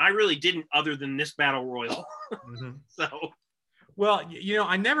guys, and I really didn't, other than this battle royal. So, well,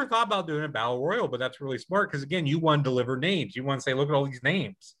 I never thought about doing a battle royal, but that's really smart because again, you want to deliver names. You want to say, look at all these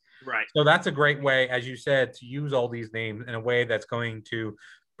names. Right. So that's a great way, as you said, to use all these names in a way that's going to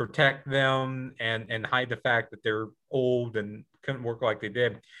protect them and hide the fact that they're old and couldn't work like they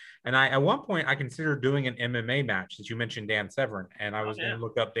did. And I, at one point, I considered doing an MMA match, since you mentioned Dan Severn, and I was going to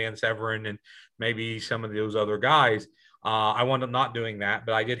look up Dan Severn and maybe some of those other guys. I wound up not doing that,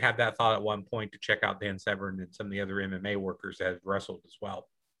 but I did have that thought at one point to check out Dan Severn and some of the other MMA workers that have wrestled as well.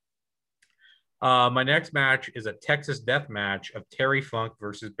 My next match is a Texas death match of Terry Funk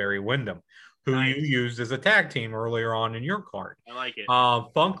versus Barry Windham, who you used as a tag team earlier on in your card. I like it.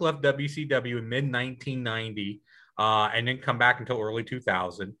 Funk left WCW in mid 1990 and didn't come back until early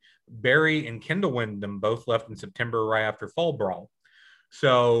 2000. Barry and Kendall Windham both left in September right after Fall Brawl.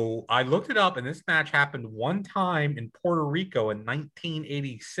 So I looked it up, and this match happened one time in Puerto Rico in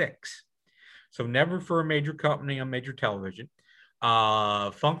 1986. So never for a major company on major television.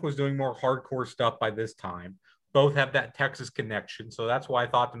 Funk was doing more hardcore stuff by this time. Both have that Texas connection, so that's why I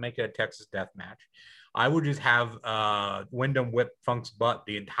thought to make it a Texas death match. I would just have Windham whip Funk's butt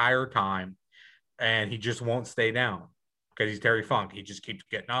the entire time, and he just won't stay down because he's Terry Funk. He just keeps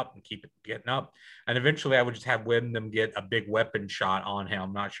getting up and keep getting up. And eventually I would just have Windham get a big weapon shot on him.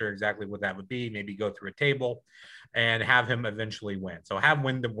 I'm not sure exactly what that would be. Maybe go through a table and have him eventually win. So have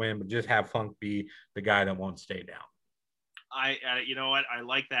Windham win, but just have Funk be the guy that won't stay down. You know what? I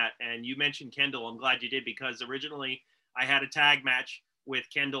like that. And you mentioned Kendall. I'm glad you did, because originally I had a tag match with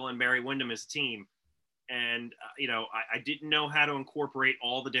Kendall and Barry Windham as a team. And, you know, I didn't know how to incorporate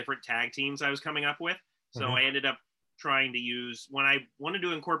all the different tag teams I was coming up with. So I ended up trying to use, when I wanted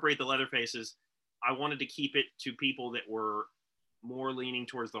to incorporate the Leatherfaces, I wanted to keep it to people that were more leaning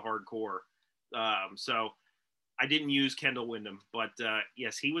towards the hardcore. So I didn't use Kendall Windham, but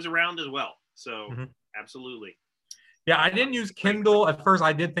yes, he was around as well. So absolutely. Yeah, I didn't use Kendall. At first,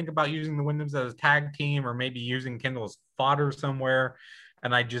 I did think about using the Windhams as a tag team, or maybe using Kendall as fodder somewhere.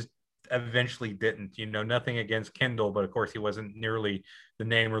 And I just eventually didn't. You know, nothing against Kendall, but of course, he wasn't nearly the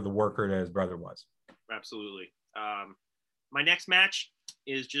name or the worker that his brother was. Absolutely. My next match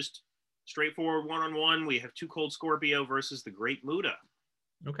is just straightforward one-on-one. We have Too Cold Scorpio versus the Great Muta.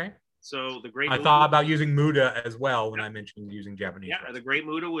 Okay. So the Great I Muta, thought about using Muta as well when I mentioned using Japanese. Yeah, wrestling. The Great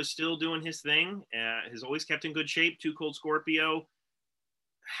Muta was still doing his thing. Has always kept in good shape. Too Cold Scorpio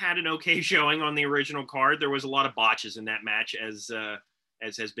had an okay showing on the original card. There was a lot of botches in that match, as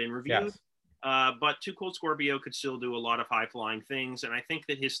has been reviewed. Yes. But Too Cold Scorpio could still do a lot of high-flying things, and I think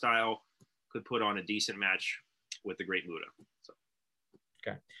that his style could put on a decent match with the Great Muta. So.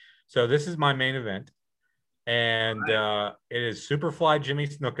 Okay. So this is my main event, and it is Superfly Jimmy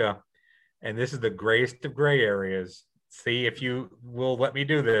Snuka. And this is the grayest of gray areas. See if you will let me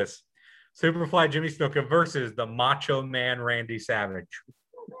do this. Superfly Jimmy Snuka versus the Macho Man Randy Savage.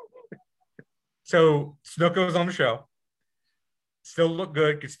 So Snuka was on the show. Still looked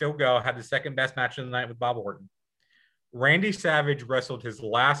good, could still go. Had the second best match of the night with Bob Orton. Randy Savage wrestled his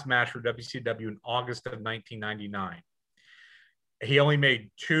last match for WCW in August of 1999. He only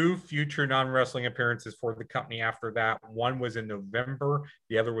made 2 future non-wrestling appearances for the company after that. One was in November.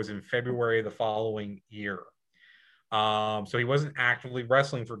 The other was in February of the following year. So he wasn't actively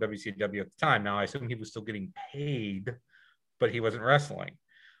wrestling for WCW at the time. Now, I assume he was still getting paid, but he wasn't wrestling.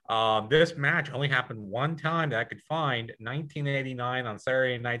 This match only happened one time that I could find, 1989 on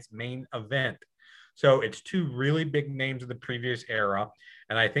Saturday Night's Main Event. So it's 2 really big names of the previous era.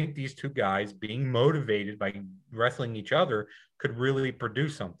 And I think these 2 guys, being motivated by wrestling each other, could really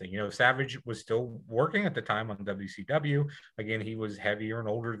produce something. You know, Savage was still working at the time on WCW. Again, he was heavier and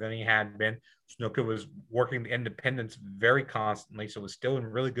older than he had been. Snuka was working the independents very constantly, so was still in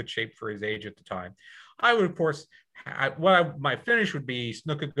really good shape for his age at the time. I would, of course, my finish would be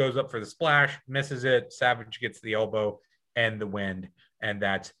Snuka goes up for the splash, misses it, Savage gets the elbow and the win, and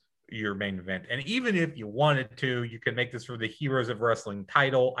that's your main event. And even if you wanted to, you could make this for the Heroes of Wrestling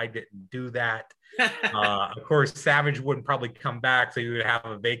title. I didn't do that. Of course, Savage wouldn't probably come back, so you would have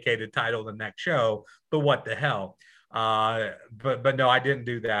a vacated title the next show. But what the hell? But no, I didn't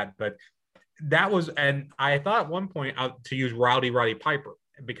do that. But that was, and I thought at one point to use Roddy Piper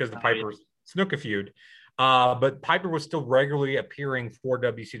because the Piper Snuka feud. But Piper was still regularly appearing for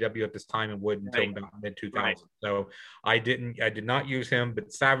WCW at this time and would until about mid-2000. Right. So I did not use him.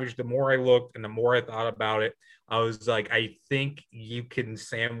 But Savage, the more I looked and the more I thought about it, I was like, I think you can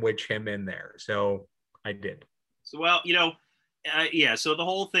sandwich him in there. So I did. So, well, you know, yeah. So the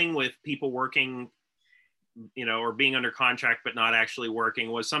whole thing with people working, you know, or being under contract but not actually working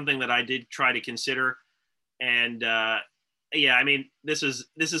was something that I did try to consider. And yeah, I mean, this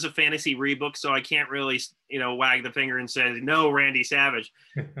is a fantasy rebook, so I can't really, you know, wag the finger and say no, Randy Savage,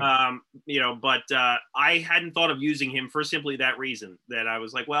 you know. But I hadn't thought of using him for simply that reason, that I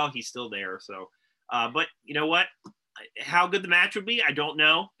was like, well, he's still there. So, but you know what? How good the match would be, I don't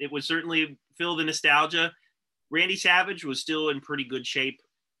know. It would certainly fill the nostalgia. Randy Savage was still in pretty good shape.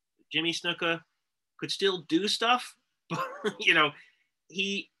 Jimmy Snuka could still do stuff, but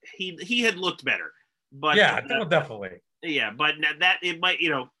he had looked better. But yeah, definitely. Yeah, but that it might,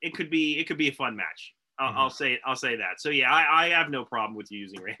 it could be a fun match. I'll say that. So yeah, I have no problem with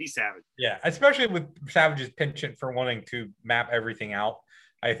using Randy Savage. Yeah, especially with Savage's penchant for wanting to map everything out.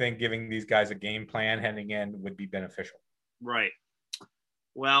 I think giving these guys a game plan heading in would be beneficial. Right.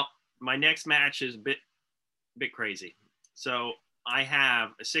 Well, my next match is a bit crazy. So I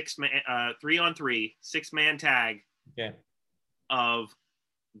have a 3-on-3 6-man tag of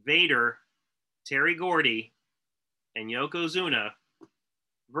Vader, Terry Gordy, and Yokozuna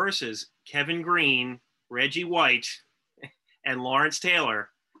versus Kevin Green, Reggie White, and Lawrence Taylor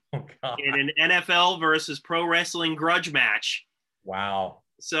in an NFL versus pro wrestling grudge match. Wow.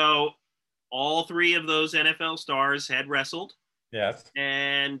 So all three of those NFL stars had wrestled. Yes.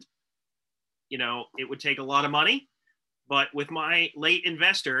 And, it would take a lot of money. But with my late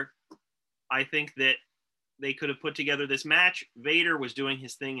investor, I think that they could have put together this match. Vader was doing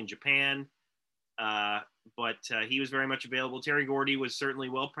his thing in Japan, but he was very much available. Terry Gordy was certainly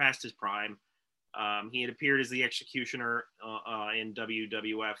well past his prime. He had appeared as the Executioner in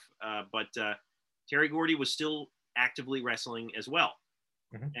WWF, but Terry Gordy was still actively wrestling as well.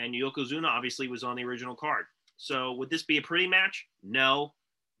 Mm-hmm. And Yokozuna obviously was on the original card. So would this be a pretty match? No,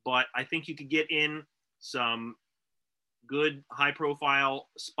 but I think you could get in some good high-profile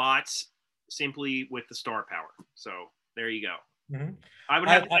spots simply with the star power. So there you go. Mm-hmm. I would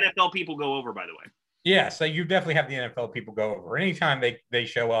have NFL people go over, by the way. Yeah, so you definitely have the NFL people go over. Anytime they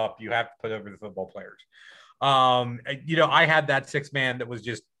show up, you have to put over the football players. I had that 6-man that was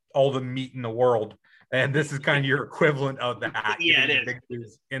just all the meat in the world. And this is kind of your equivalent of that. Yeah, it is. Big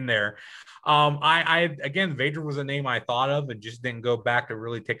in there. Again, Vader was a name I thought of and just didn't go back to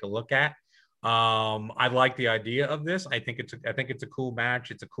really take a look at. I like the idea of this. I think it's a cool match.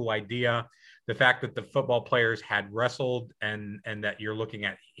 It's a cool idea. The fact that the football players had wrestled and that you're looking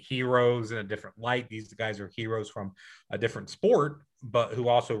at heroes in a different light. These guys are heroes from a different sport, but who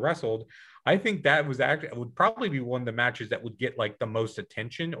also wrestled. I think that would probably be one of the matches that would get like the most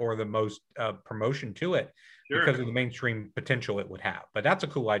attention or the most promotion to it because of the mainstream potential it would have. But that's a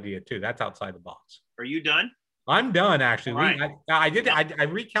cool idea too. That's outside the box. Are you done? I'm done actually. Right. I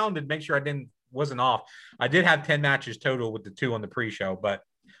recounted, make sure I wasn't off. I did have 10 matches total with the 2 on the pre-show, but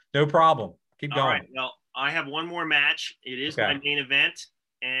no problem. Keep going. All right. Well, I have one more match. It is my main event,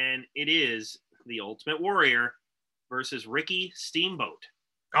 and it is the Ultimate Warrior versus Ricky Steamboat.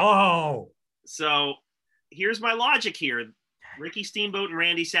 Oh. So here's my logic here. Ricky Steamboat and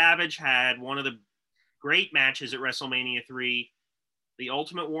Randy Savage had one of the great matches at WrestleMania 3. The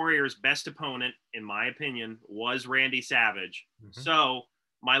Ultimate Warrior's best opponent, in my opinion, was Randy Savage. Mm-hmm. So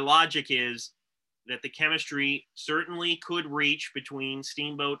my logic is that the chemistry certainly could reach between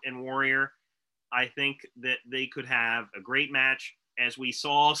Steamboat and Warrior. I think that they could have a great match. As we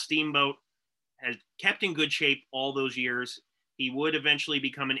saw, Steamboat has kept in good shape all those years. He would eventually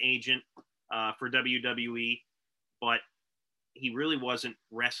become an agent for WWE, but he really wasn't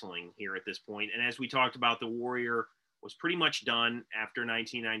wrestling here at this point. And as we talked about, the Warrior was pretty much done after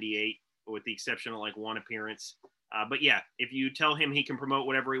 1998, with the exception of like one appearance. But yeah, if you tell him he can promote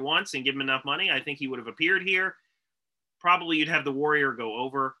whatever he wants and give him enough money, I think he would have appeared here. Probably you'd have the Warrior go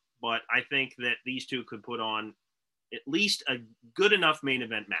over, but I think that these two could put on at least a good enough main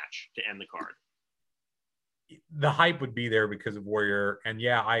event match to end the card. The hype would be there because of Warrior. And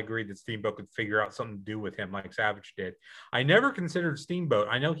yeah, I agree that Steamboat could figure out something to do with him like Savage did. I never considered Steamboat.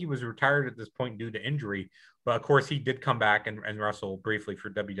 I know he was retired at this point due to injury, but of course he did come back and wrestle briefly for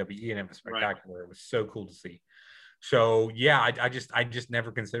WWE, and it was spectacular. Right. It was so cool to see. So yeah, I just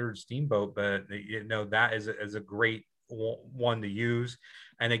never considered Steamboat, but that is a great one to use.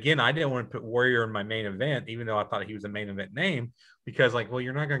 And again, I didn't want to put Warrior in my main event, even though I thought he was a main event name, because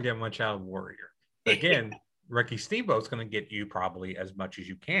you're not going to get much out of Warrior. But again, Ricky Steamboat's going to get you probably as much as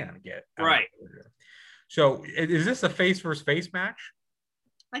you can get. Right. So is this a face versus face match?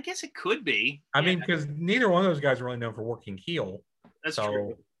 I guess it could be. I mean, because neither one of those guys are really known for working heel. That's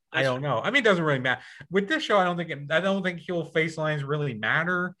true. I don't know. I mean, it doesn't really matter with this show. I don't think heel face lines really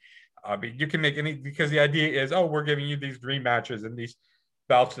matter. But you can make any, because the idea is, we're giving you these dream matches and these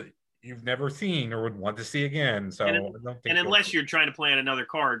bouts that you've never seen or would want to see again. So unless you're trying to plan another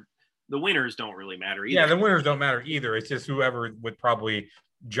card, the winners don't really matter either. Yeah, the winners don't matter either. It's just whoever would probably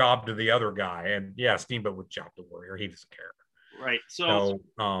job to the other guy. And yeah, Steamboat would job the Warrior. He doesn't care. Right. So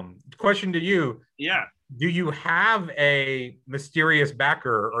question to you. Yeah. Do you have a mysterious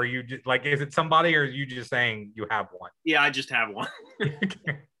backer, or you just, like, is it somebody, or are you just saying you have one? Yeah, I just have one.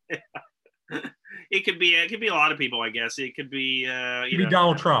 It could be a lot of people, I guess. It could be Maybe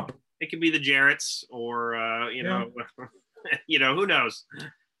Donald Trump. it could be the Jarretts, or Yeah. who knows.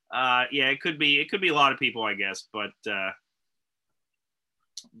 Yeah, it could be a lot of people, I guess. But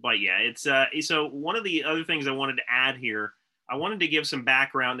yeah, it's so one of the other things I wanted to add here, I wanted to give some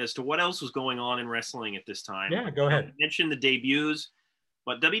background as to what else was going on in wrestling at this time. Yeah, go ahead. I mentioned the debuts,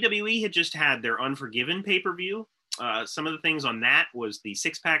 but WWE had just had their Unforgiven pay-per-view. Some of the things on that was the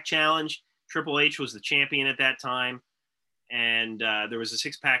six-pack challenge. Triple H was the champion at that time, and there was a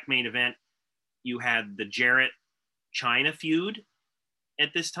six-pack main event. You had the Jarrett China feud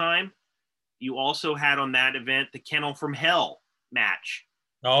at this time. You also had on that event the Kennel from Hell match.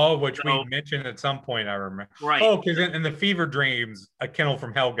 Oh, which we mentioned at some point, I remember. Right. Oh, because in the Fever Dreams, a Kennel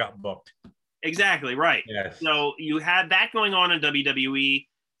from Hell got booked. Exactly, right. Yes. So you had that going on in WWE.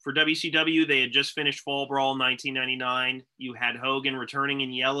 For WCW, they had just finished Fall Brawl 1999. You had Hogan returning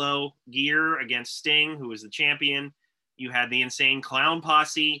in yellow gear against Sting, who was the champion. You had the Insane Clown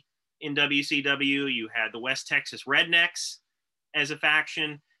Posse in WCW. You had the West Texas Rednecks as a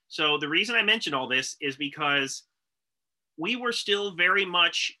faction. So the reason I mentioned all this is because we were still very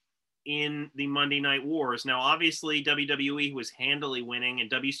much in the Monday Night Wars. Now, obviously, WWE was handily winning,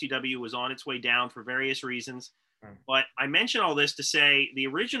 and WCW was on its way down for various reasons. But I mention all this to say the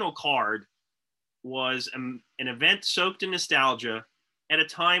original card was an event soaked in nostalgia at a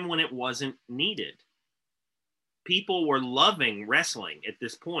time when it wasn't needed. People were loving wrestling at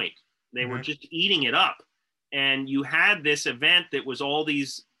this point. They were just eating it up. And you had this event that was all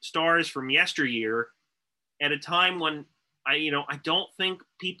these stars from yesteryear at a time when I don't think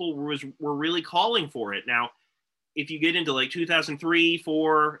people were really calling for it. Now, if you get into like 2003,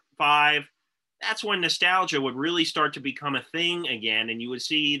 4, 5, that's when nostalgia would really start to become a thing again, and you would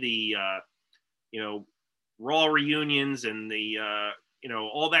see the Raw reunions and the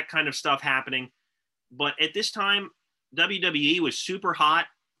all that kind of stuff happening. But at this time, WWE was super hot.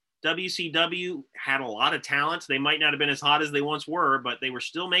 WCW had a lot of talent. They might not have been as hot as they once were, but they were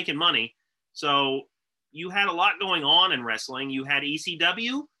still making money. So you had a lot going on in wrestling. You had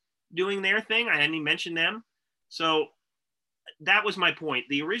ECW doing their thing. I hadn't even mentioned them. So that was my point.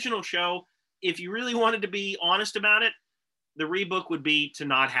 The original show, if you really wanted to be honest about it, the rebook would be to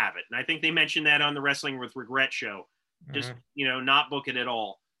not have it. And I think they mentioned that on the Wrestling with Regret show. Just, not book it at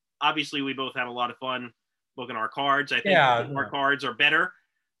all. Obviously, we both had a lot of fun booking our cards. I think our cards are better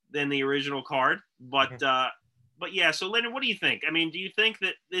than the original card. But yeah, so Leonard, what do you think? I mean, do you think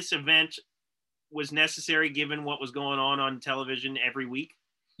that this event was necessary given what was going on television every week?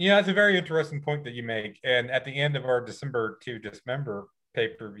 Yeah, it's a very interesting point that you make. And at the end of our December to Dismember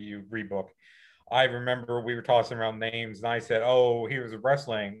pay-per-view rebook, I remember we were tossing around names, and I said, "Oh, here's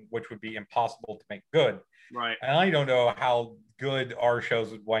wrestling," which would be impossible to make good. Right. And I don't know how good our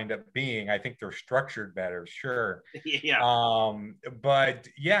shows would wind up being. I think they're structured better, sure. Yeah. But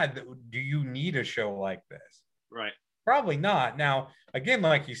yeah, do you need a show like this? Right. Probably not. Now, again,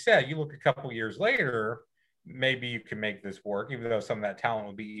 like you said, you look a couple years later, maybe you can make this work, even though some of that talent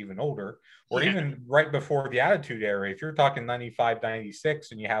would be even older, or even right before the Attitude Era. If you're talking 95,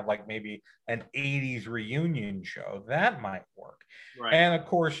 96, and you have like maybe an 80s reunion show, that might work. Right. And of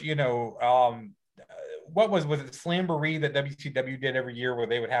course, what was it Slamboree that WCW did every year, where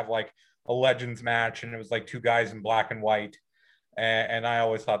they would have like a Legends match, and it was like two guys in black and white. And I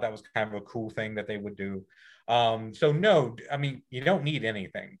always thought that was kind of a cool thing that they would do. So no, I mean, you don't need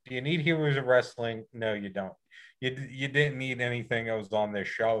anything. Do you need Heroes of Wrestling? No, you don't. You didn't need anything that was on this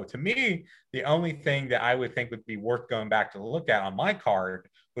show. To me, the only thing that I would think would be worth going back to look at on my card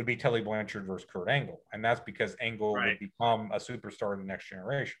would be Tully Blanchard versus Kurt Angle. And that's because Angle would become a superstar in the next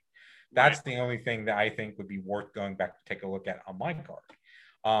generation. That's the only thing that I think would be worth going back to take a look at on my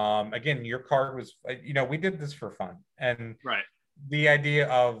card. Again, your card was, we did this for fun. And the idea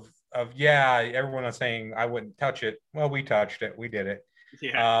of everyone was saying I wouldn't touch it. Well, we touched it. We did it.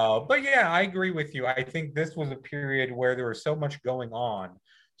 Yeah. But yeah, I agree with you. I think this was a period where there was so much going on,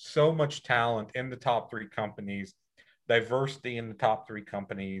 so much talent in the top three companies, diversity in the top three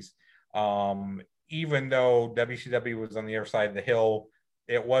companies. Even though WCW was on the other side of the hill,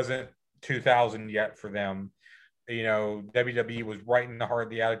 it wasn't 2000 yet for them. WWE was right in the heart of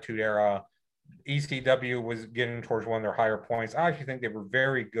the Attitude Era. ECW was getting towards one of their higher points. I actually think they were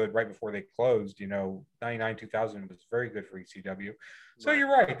very good right before they closed. 99, 2000 was very good for ECW. So you're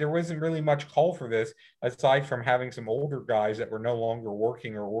right. There wasn't really much call for this, aside from having some older guys that were no longer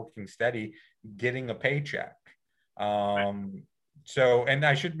working or working steady, getting a paycheck. So, and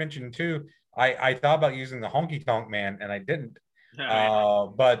I should mention too, I thought about using the Honky Tonk Man and I didn't. Yeah.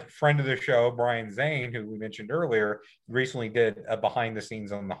 But friend of the show, Brian Zane, who we mentioned earlier, recently did a behind the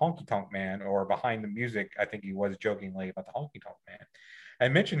scenes on the Honky Tonk Man, or behind the music. I think he was jokingly about the Honky Tonk Man. I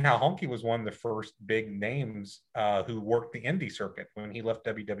mentioned how Honky was one of the first big names who worked the indie circuit when he left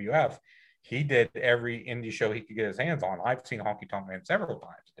WWF. He did every indie show he could get his hands on. I've seen Honky Tonk Man several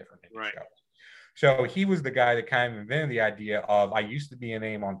times, different indie Right. shows. So he was the guy that kind of invented the idea of, I used to be a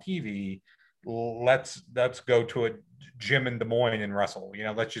name on TV. Let's go to a gym in Des Moines and wrestle.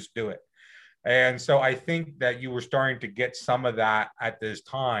 Let's just do it. And so I think that you were starting to get some of that at this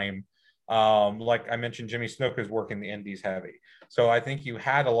time. Like I mentioned, Jimmy Snuka is working the indies heavy. So I think you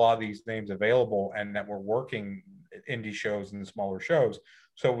had a lot of these names available and that were working indie shows and smaller shows.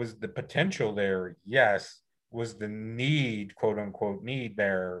 So was the potential there? Yes. Was the need, quote unquote, need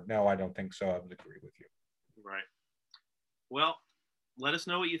there? No, I don't think so. I would agree with you. Right. Well, let us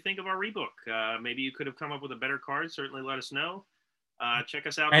know what you think of our rebook. Maybe you could have come up with a better card. Certainly let us know. Check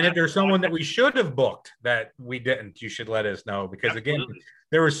us out. And if there's someone that we should have booked that we didn't, you should let us know. Because again,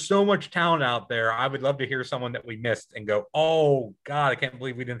 there was so much talent out there. I would love to hear someone that we missed and go, oh, God, I can't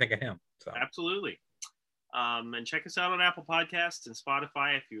believe we didn't think of him. So. Absolutely. And check us out on Apple Podcasts and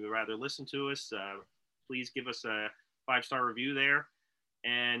Spotify if you would rather listen to us. Please give us a 5-star review there.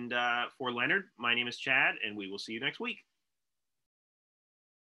 And for Leonard, my name is Chad, and we will see you next week.